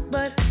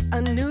 but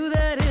I knew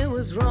that it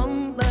was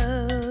wrong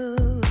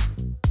love.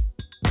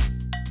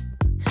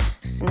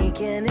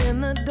 Sneaking in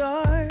the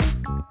dark,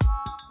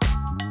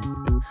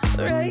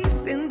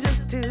 racing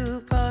just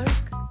to park.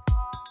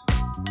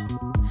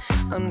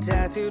 I'm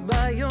tattooed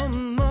by your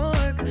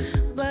mark,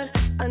 but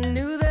I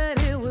knew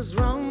that it was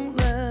wrong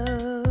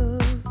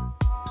love.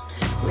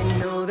 We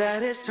know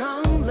that it's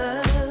wrong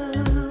love.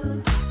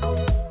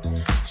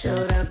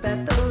 Showed up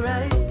at the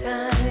right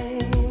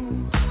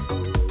time,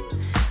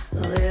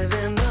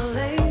 living the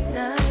late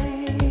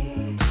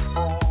night,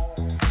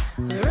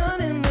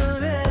 running the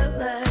red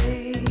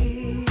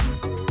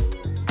lights.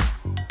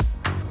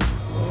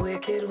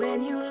 Wicked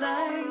when you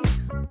lie,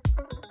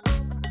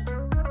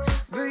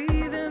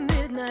 breathing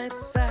midnight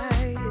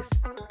sighs.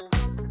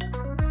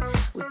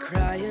 We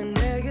cry and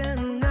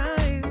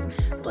agonize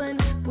when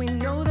we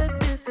know that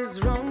this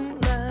is wrong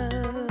love.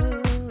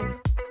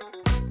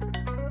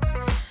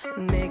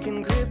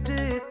 Making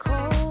cryptic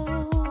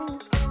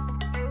calls,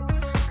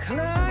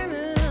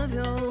 climbing up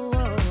your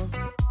walls.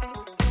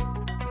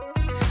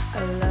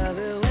 I love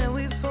it when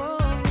we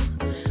fall,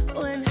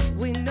 when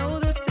we know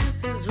that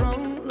this is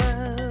wrong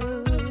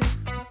love.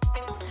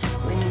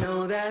 We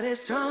know that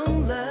it's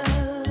wrong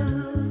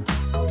love.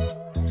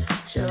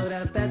 Showed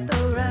up at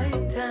the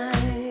right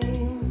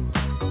time,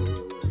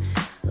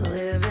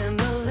 living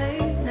the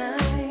late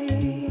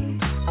night,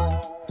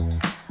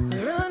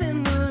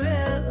 running the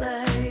red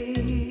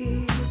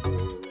lights.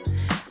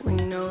 We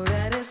know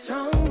that it's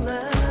wrong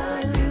love.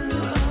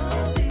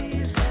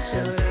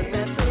 Showed up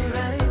at the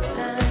right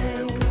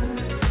time,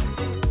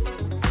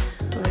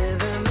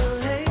 living the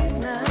late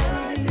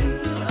night,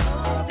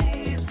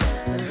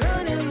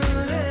 running the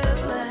red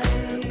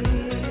lights.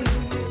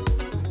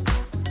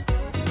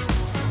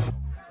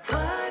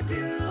 Why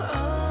do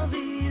all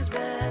these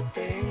bad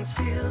things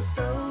feel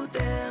so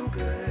damn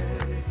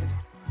good?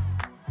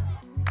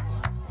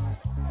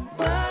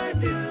 Why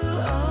do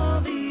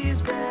all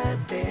these bad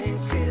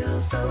things feel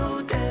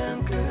so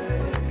damn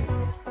good?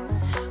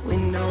 We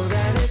know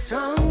that it's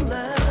wrong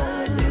love.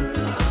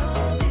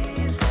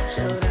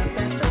 Showed up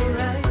at the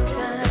right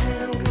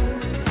time,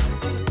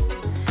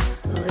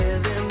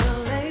 living the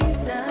late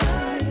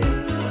night,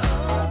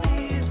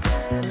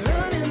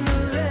 running the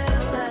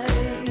red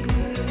lights.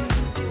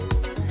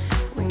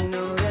 We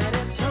know that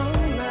it's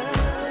wrong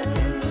love.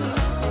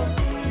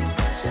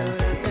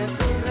 Showed up at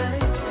the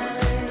right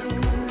time,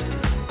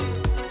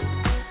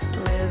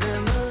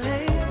 living the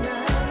late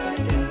night,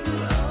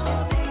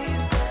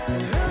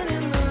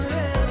 running the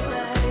red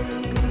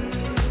lights.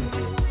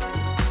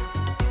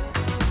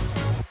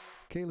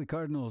 Kaylee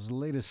Cardinal's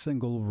latest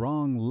single,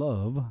 Wrong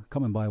Love,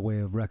 coming by way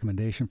of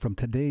recommendation from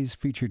today's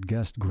featured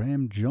guest,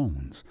 Graeme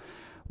Jonez.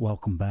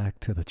 Welcome back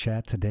to the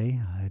chat today.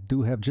 I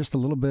do have just a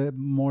little bit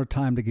more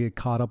time to get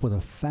caught up with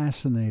a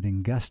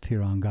fascinating guest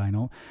here on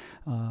Gyno.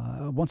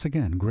 Once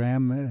again,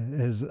 Graeme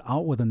is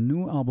out with a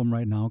new album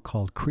right now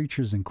called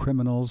Creatures and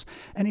Criminals.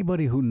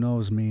 Anybody who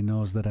knows me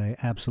knows that I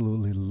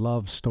absolutely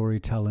love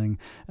storytelling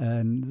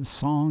and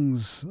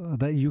songs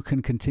that you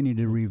can continue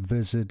to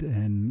revisit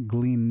and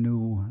glean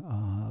new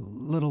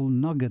little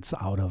nuggets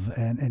out of.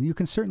 And you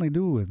can certainly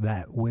do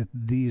that with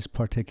these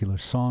particular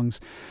songs.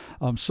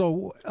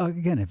 So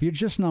again, if you're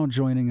just now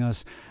joining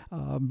us,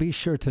 be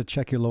sure to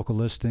check your local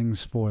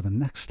listings for the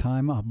next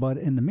time. But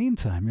in the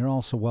meantime, you're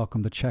also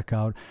welcome to check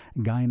out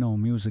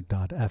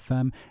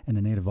gynomusic.fm and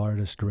the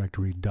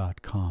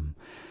nativeartistdirectory.com.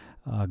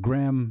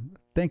 Graeme,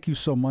 thank you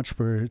so much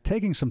for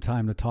taking some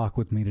time to talk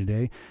with me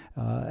today.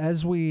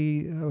 As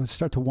we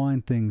start to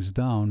wind things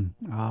down,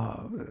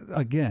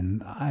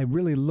 again, I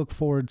really look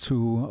forward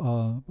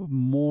to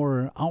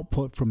more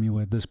output from you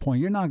at this point.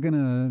 You're not going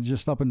to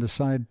just up and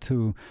decide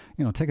to,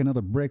 take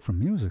another break from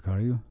music, are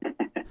you?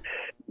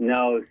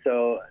 No.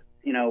 So,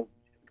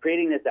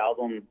 creating this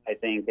album, I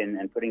think,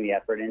 and putting the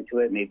effort into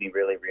it made me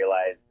really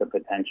realize the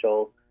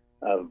potential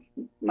of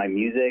my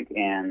music,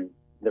 and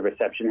the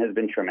reception has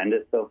been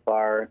tremendous so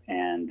far.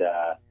 And,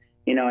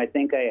 I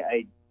think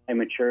I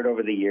matured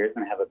over the years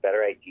and have a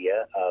better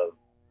idea of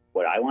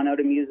what I want out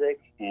of music,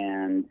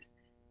 and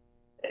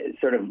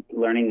sort of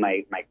learning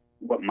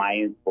what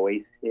my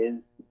voice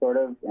is, sort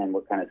of, and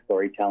what kind of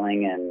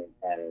storytelling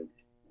and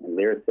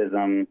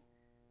lyricism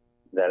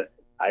that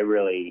I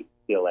really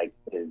feel like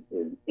is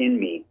in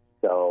me.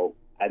 So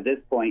at this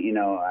point,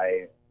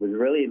 I was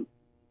really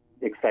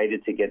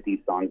excited to get these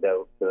songs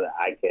out so that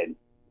I could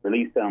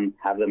release them,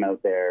 have them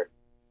out there,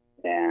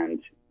 and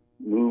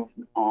move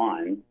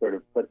on, sort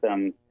of put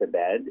them to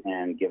bed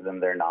and give them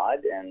their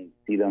nod and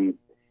see them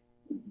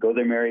go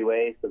their merry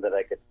way, so that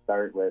I could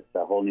start with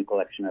a whole new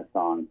collection of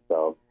songs.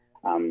 So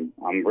I'm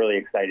really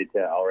excited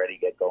to already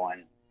get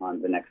going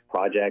on the next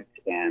project.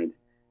 And,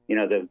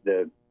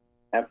 the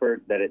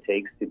effort that it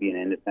takes to be an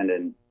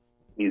independent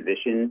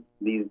musician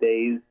these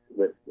days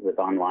with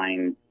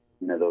online,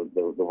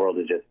 the world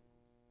is just,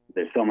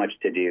 there's so much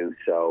to do.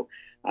 So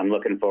I'm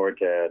looking forward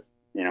to,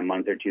 a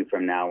month or two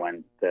from now,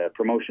 when the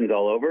promotion's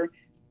all over,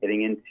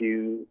 getting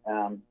into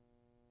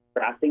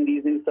crafting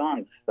these new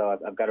songs. So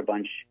I've got a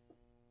bunch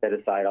set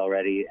aside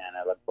already, and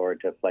I look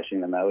forward to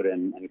fleshing them out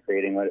and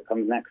creating what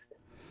comes next.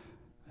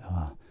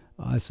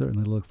 I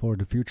certainly look forward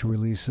to future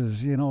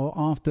releases. You know,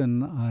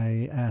 often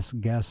I ask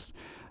guests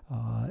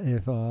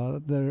if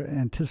they're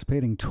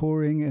anticipating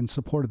touring in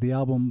support of the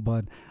album,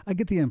 but I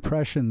get the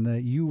impression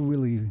that you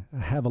really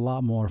have a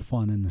lot more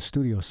fun in the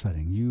studio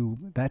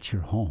setting. That's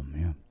your home,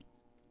 yeah.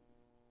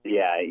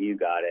 Yeah, you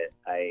got it.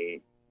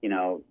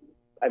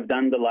 I've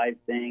done the live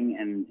thing,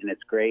 and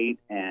it's great,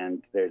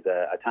 and there's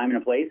a time and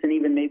a place, and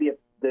even maybe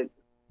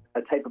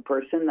a type of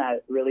person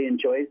that really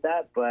enjoys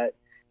that, but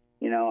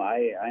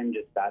I'm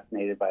just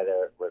fascinated by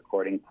the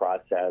recording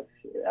process,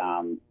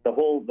 the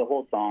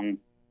whole song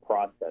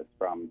process,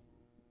 from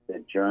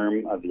the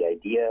germ of the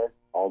idea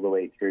all the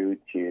way through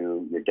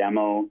to your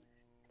demo,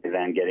 to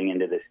then getting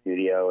into the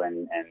studio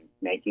and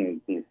making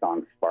these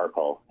songs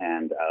sparkle.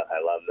 And I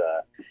love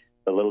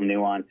the little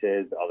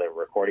nuances, all the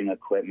recording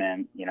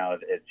equipment.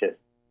 It's just,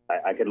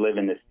 I could live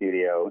in the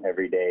studio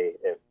every day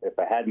if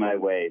I had my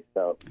way.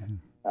 So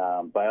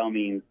by all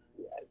means,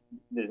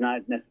 there's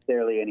not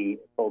necessarily any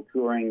full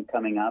touring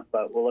coming up,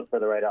 but we'll look for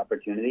the right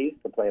opportunities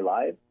to play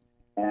live.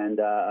 And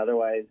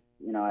otherwise,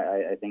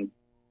 I think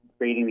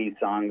creating these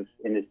songs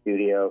in the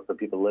studio for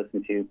people to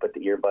listen to, put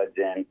the earbuds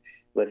in,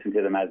 listen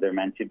to them as they're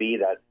meant to be,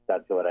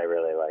 that's what I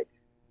really like.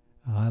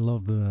 I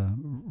love the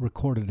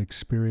recorded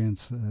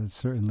experience.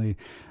 Certainly,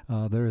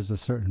 there is a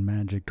certain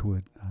magic to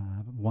it,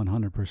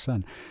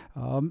 100%.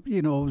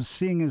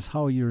 Seeing as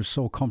how you're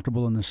so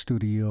comfortable in the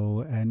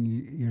studio and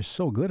you're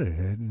so good at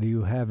it, do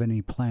you have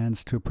any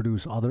plans to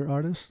produce other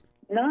artists?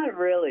 Not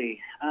really.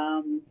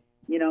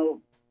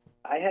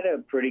 I had a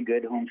pretty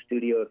good home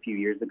studio a few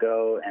years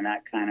ago, and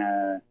that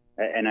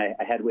I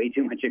had way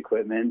too much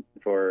equipment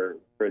for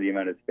the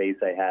amount of space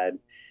I had.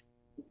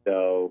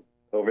 So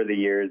over the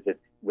years, it's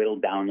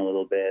whittled down a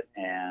little bit,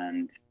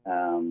 and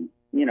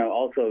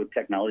also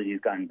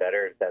technology's gotten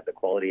better, that the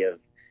quality of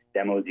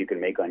demos you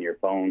can make on your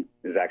phone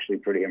is actually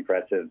pretty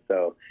impressive.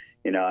 So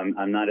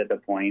I'm not at the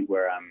point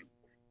where I'm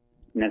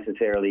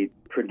necessarily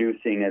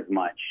producing as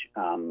much.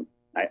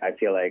 I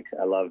feel like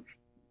I love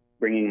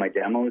bringing my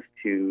demos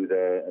to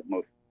the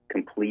most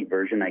complete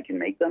version I can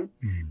make them,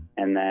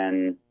 and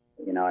then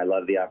I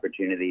love the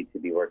opportunity to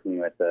be working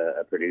with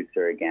a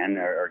producer again,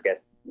 or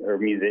guest, or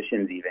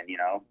musicians even,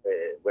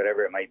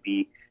 whatever it might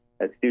be.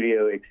 A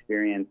studio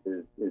experience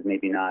is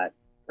maybe not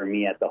for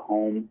me at the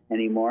home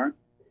anymore,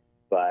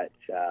 but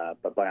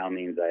by all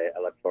means, I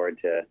look forward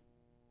to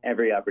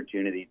every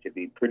opportunity to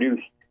be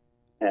produced.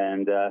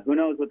 And who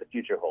knows what the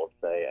future holds.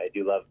 I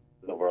do love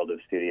the world of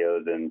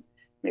studios, and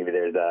maybe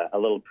there's a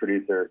little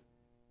producer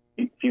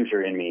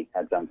future in me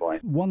at some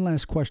point. One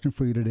last question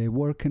for you today.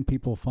 Where can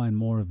people find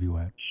more of you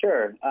at?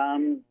 Sure.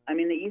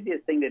 The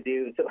easiest thing to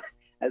do, so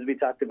as we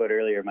talked about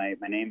earlier, my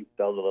name's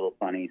spelled a little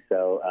funny.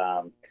 So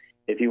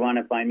if you want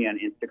to find me on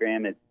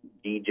Instagram, it's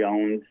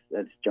Jonez.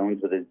 That's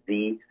Jones with a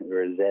Z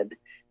or a Z,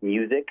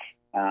 music.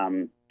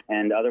 And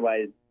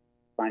otherwise,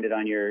 find it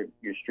on your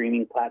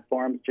streaming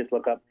platforms. Just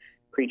look up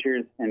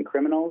Creatures and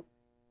Criminals.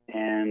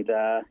 And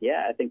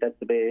I think that's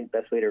the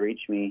best way to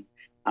reach me.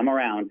 I'm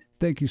around.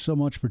 Thank you so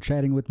much for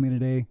chatting with me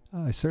today.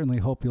 I certainly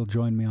hope you'll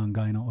join me on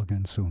Gyno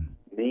again soon.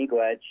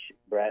 Miigwech,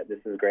 Brett, this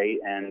is great.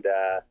 And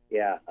I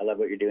love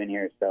what you're doing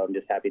here. So I'm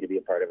just happy to be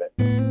a part of it.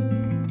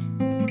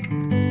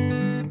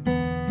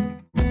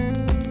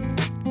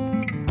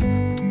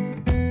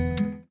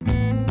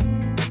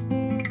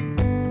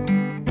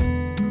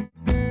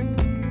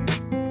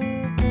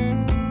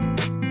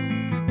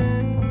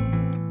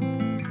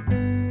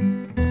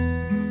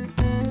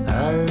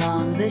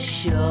 Along the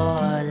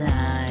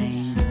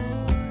shoreline,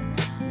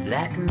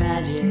 black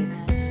magic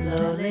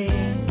slowly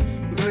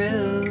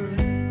brewed.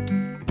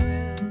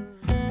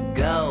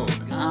 Gold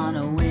on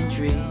a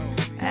wintry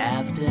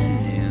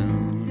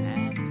afternoon.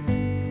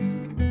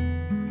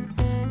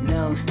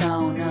 No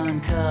stone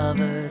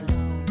uncovered.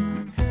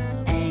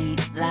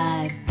 Ain't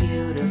life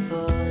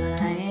beautiful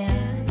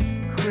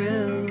and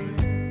crude?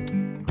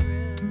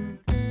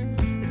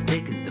 As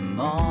thick as the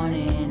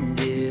morning's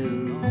dew.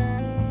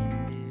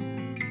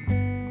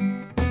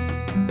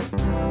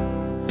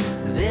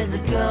 There's a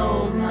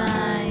gold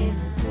mine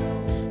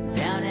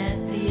down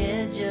at the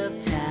edge of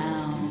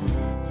town.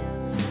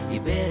 You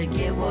better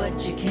get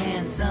what you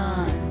can,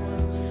 son,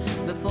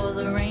 before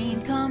the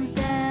rain comes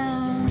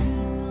down.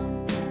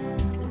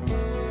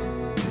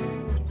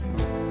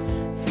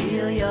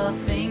 Feel your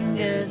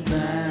fingers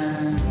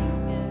burn.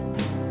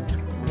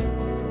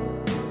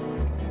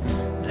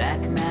 Black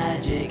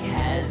magic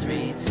has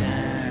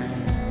returned.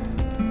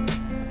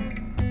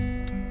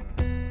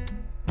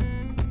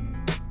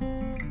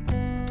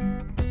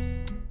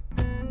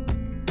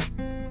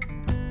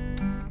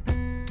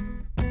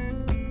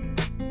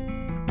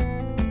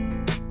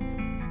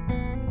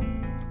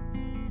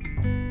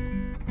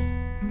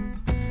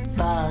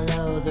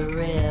 Follow the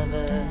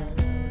river,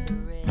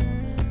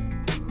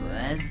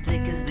 as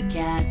thick as the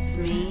cat's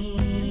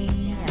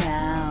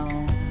meow.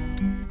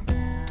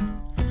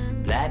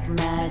 Black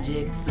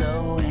magic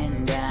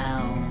flowing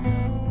down.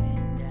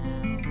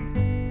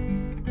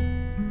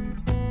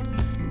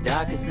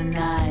 Dark as the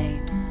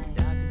night,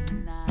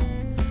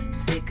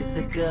 sick as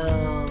the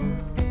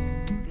ghost.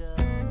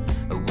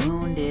 A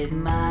wounded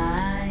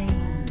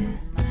mind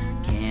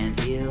can't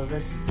heal the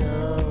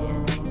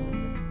soul.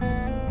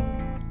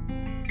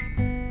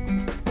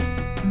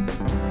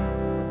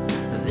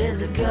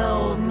 There's a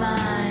gold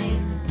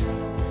mine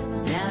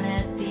down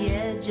at the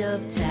edge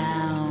of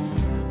town.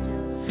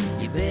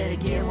 You better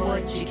get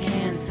what you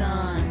can,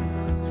 son,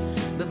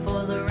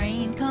 before the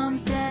rain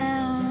comes down.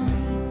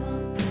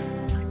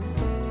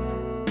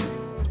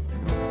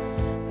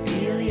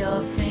 Feel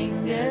your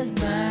fingers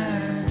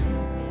burn.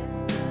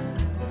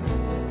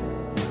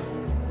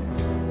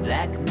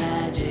 Black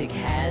magic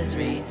has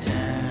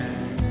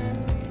returned.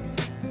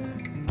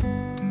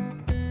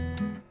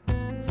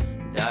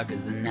 Dark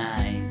as the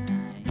night,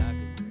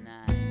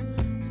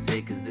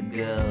 sick as the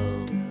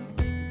ghost.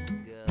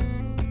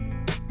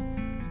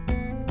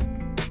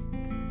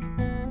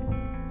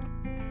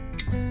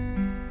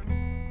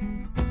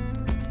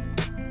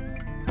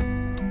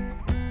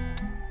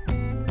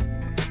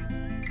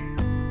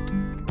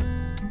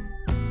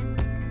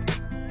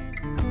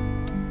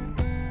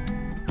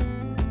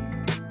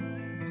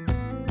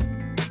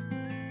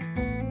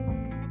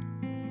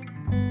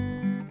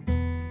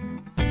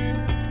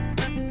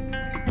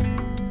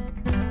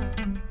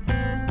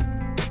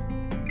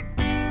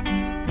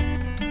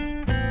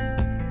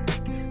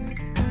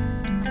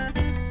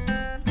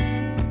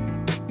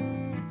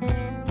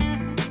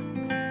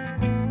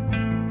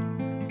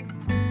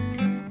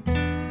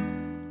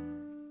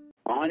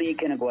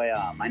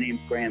 My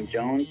name's Graeme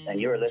Jonez, and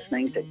you're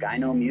listening to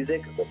Gyno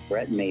Music with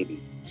Brett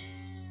Maybe.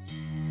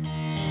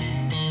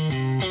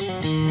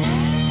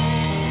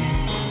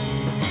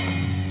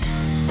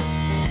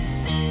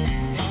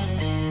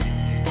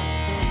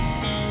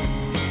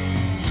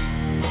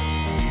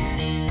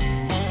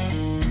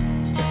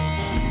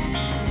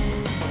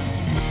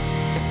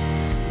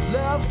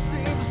 Love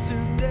seems to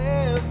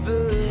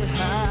never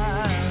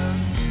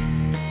hide.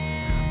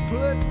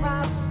 Put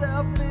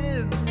myself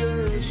in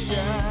the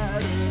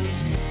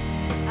shadows,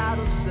 out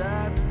of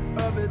sight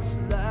of its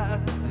light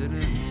and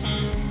into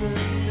the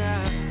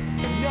night.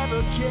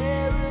 Never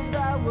care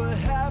about what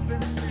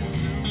happens to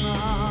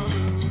tomorrow.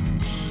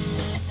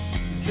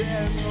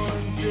 Then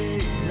one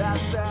day I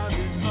found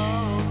it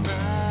on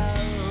my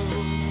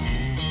own.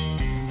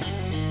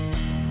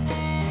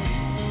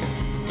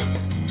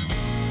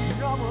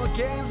 No more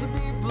games to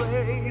be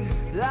played.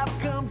 I've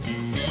come to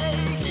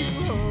take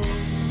you home.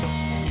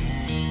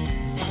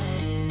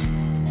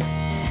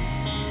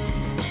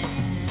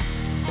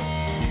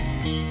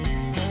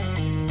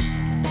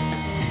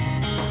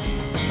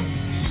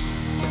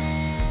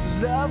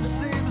 Love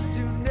seems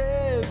to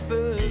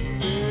never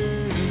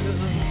fail,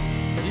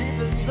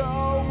 even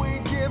though we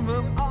give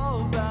them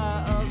all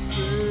by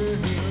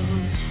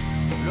ourselves.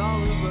 And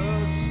all of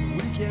us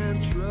we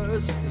can't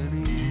trust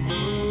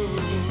anymore.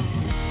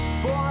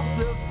 Point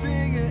the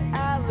finger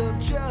at love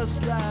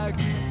just like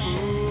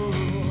before.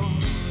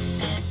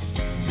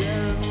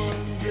 Then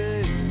one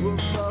day we'll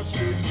fall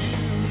straight to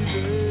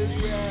the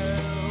ground.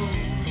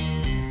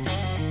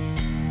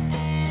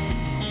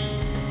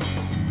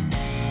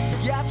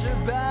 Got you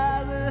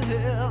by the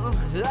hill,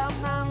 I'm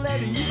not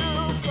letting you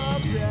fall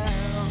down.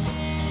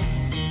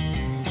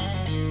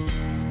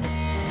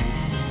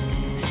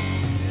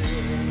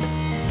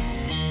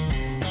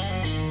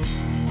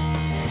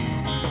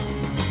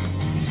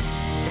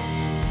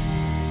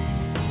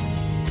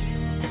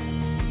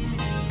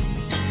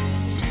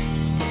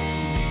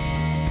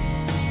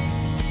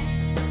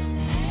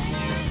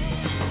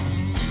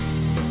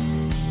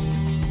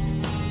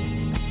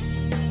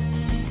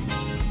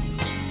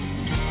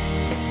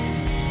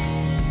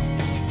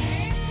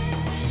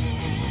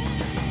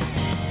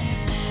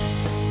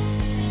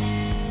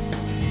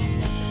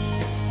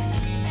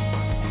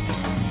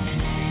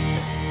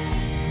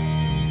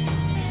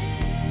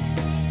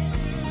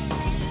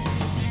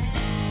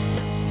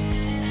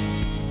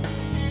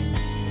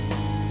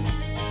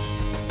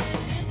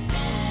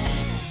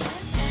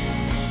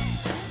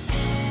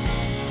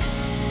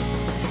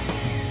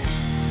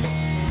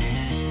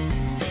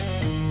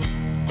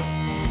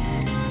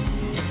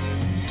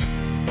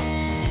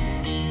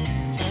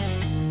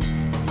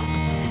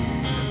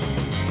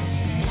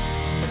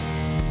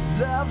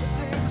 Love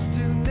seems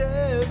to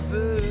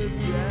never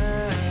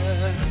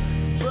die,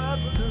 but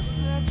the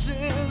search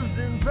is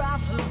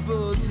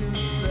impossible to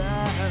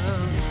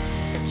find.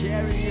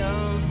 Carry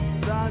on,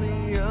 find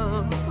me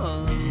on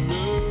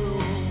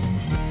alone,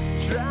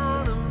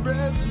 trying to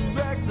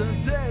resurrect the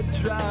dead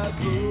dry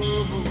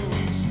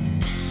bones.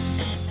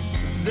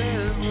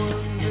 Then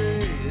one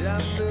day I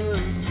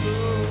feel so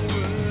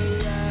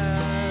alive,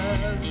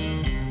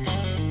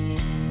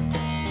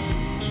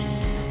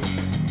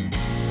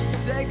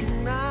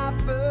 taking my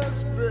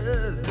first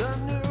breath, a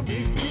new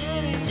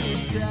beginning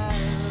in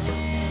time.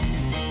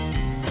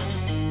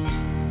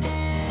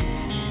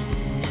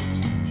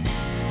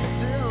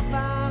 Till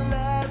my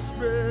last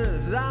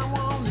breath, I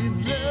won't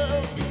leave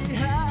love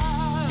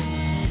behind.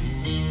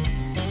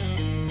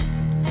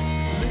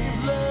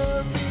 Leave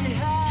love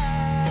behind.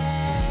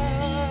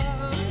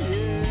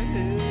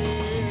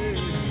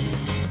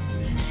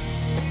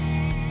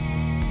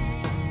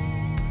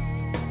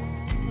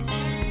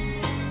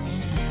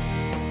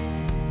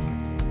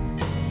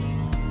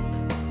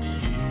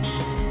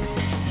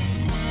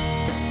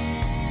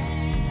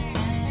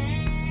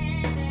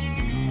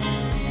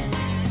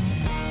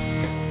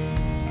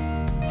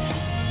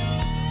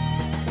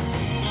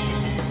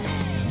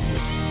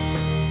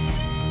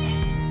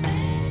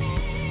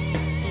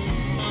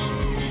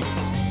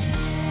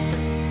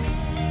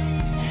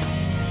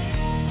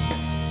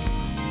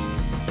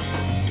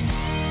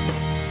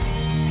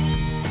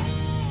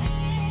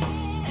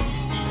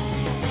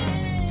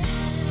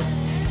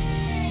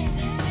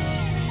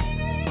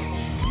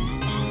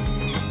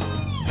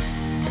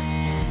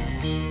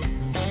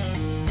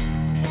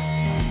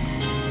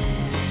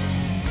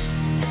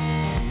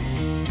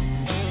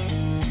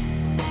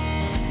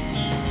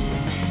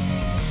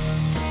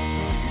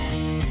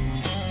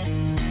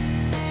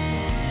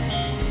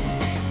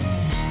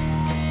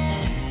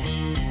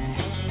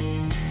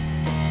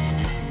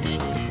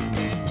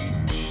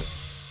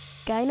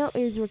 Guyno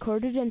is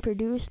recorded and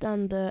produced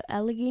on the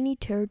Allegheny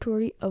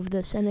territory of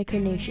the Seneca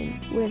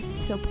Nation, with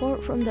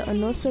support from the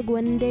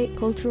Onosagwende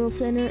Cultural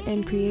Center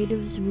and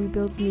Creatives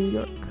Rebuild New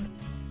York.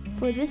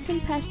 For this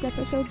and past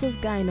episodes of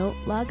Guyno,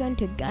 log on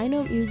to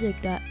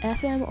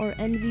gynomusic.fm or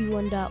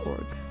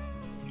nv1.org.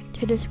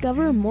 To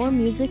discover more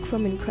music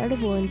from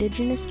incredible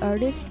Indigenous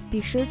artists,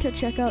 be sure to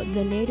check out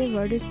the Native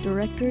Artist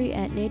Directory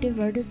at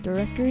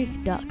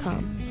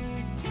nativeartistdirectory.com.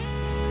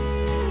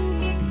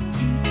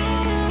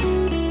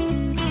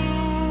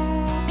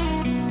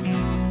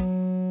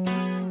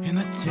 In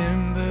the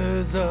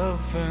timbers of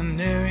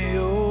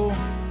Venerio,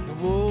 the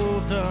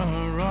wolves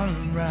are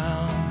running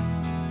round.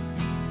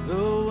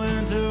 The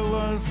winter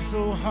was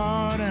so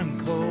hard and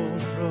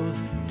cold,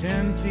 froze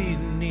 10 feet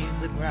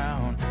beneath the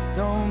ground.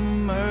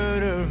 Don't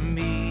murder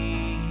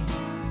me,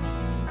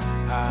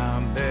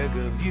 I beg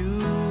of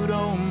you,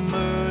 don't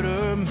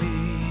murder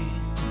me.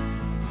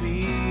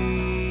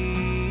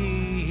 Please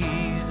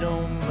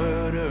don't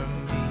murder me.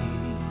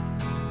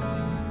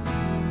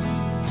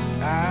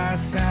 I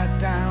sat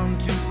down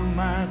to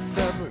my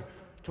supper,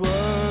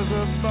 'twas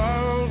a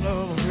bottle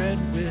of red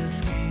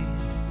whiskey.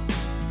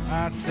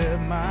 I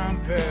said my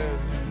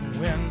prayers and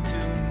went to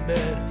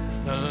bed.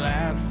 The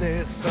last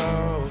they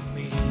saw of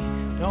me,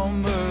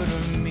 don't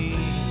murder me.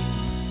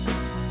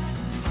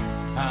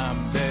 I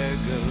beg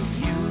of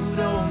you,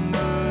 don't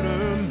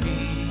murder me.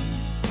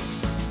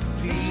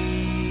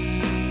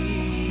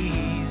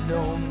 Please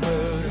don't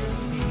murder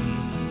me.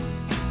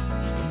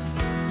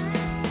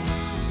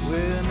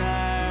 When I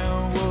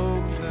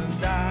awoke,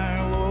 and I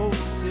awoke,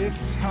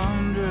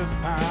 600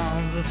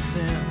 pounds of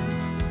sin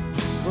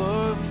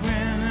was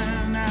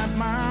grinning at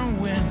my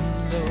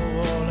window.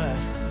 All I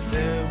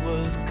said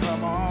was,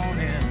 come on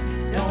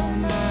in,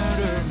 don't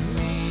murder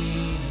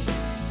me.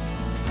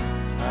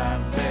 I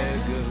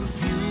beg of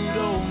you,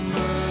 don't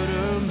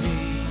murder me.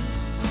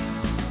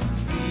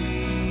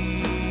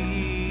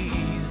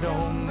 Please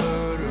don't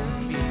murder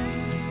me.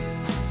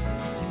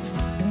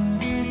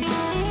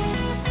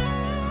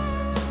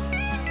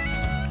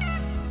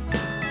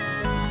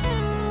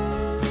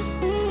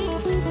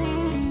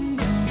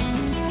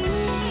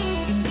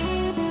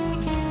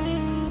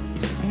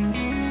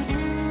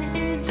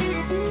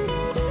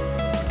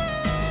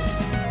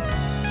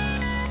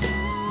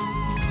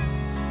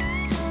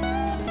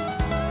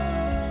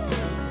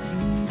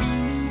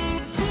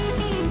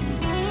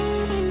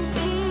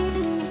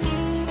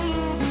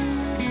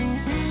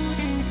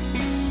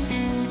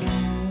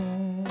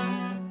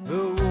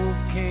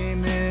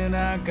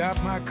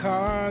 Got my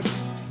cards,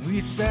 we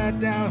sat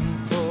down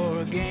for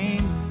a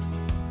game.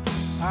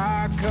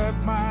 I cut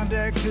my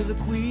deck to the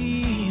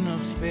queen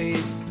of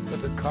spades,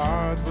 but the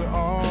cards were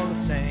all the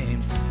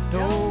same.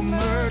 Don't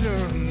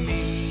murder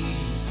me,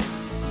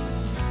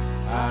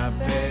 I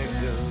beg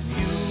of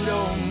you,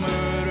 don't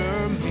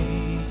murder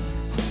me.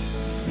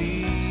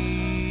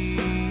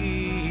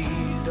 Please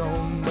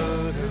don't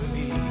murder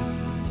me.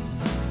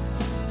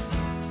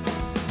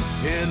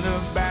 In the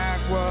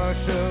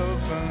backwash of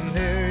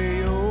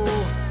Venerio,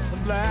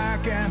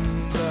 black and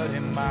bloody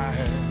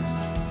mire,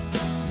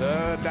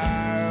 the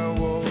dire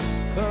wolf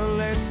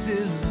collects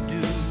his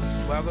dues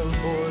while the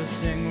boys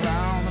sing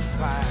round the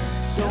fire.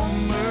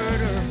 Don't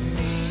murder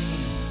me,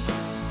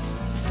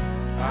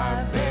 I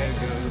beg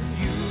of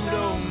you,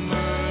 don't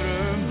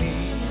murder me.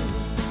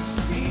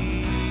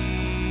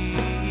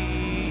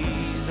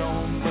 Please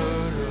don't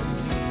murder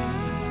me.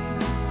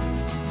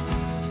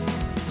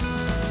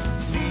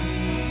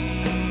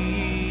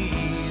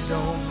 Please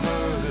don't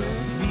murder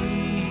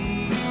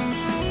me.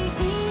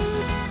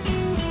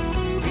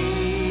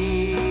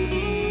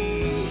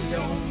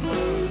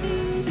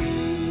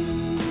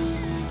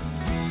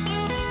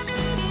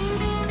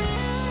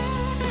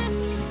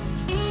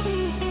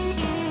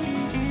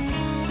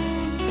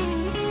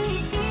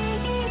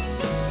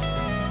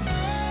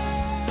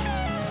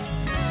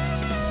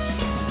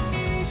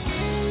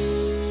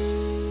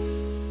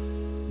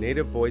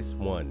 Native Voice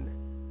One,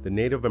 the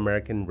Native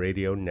American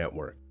Radio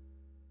Network.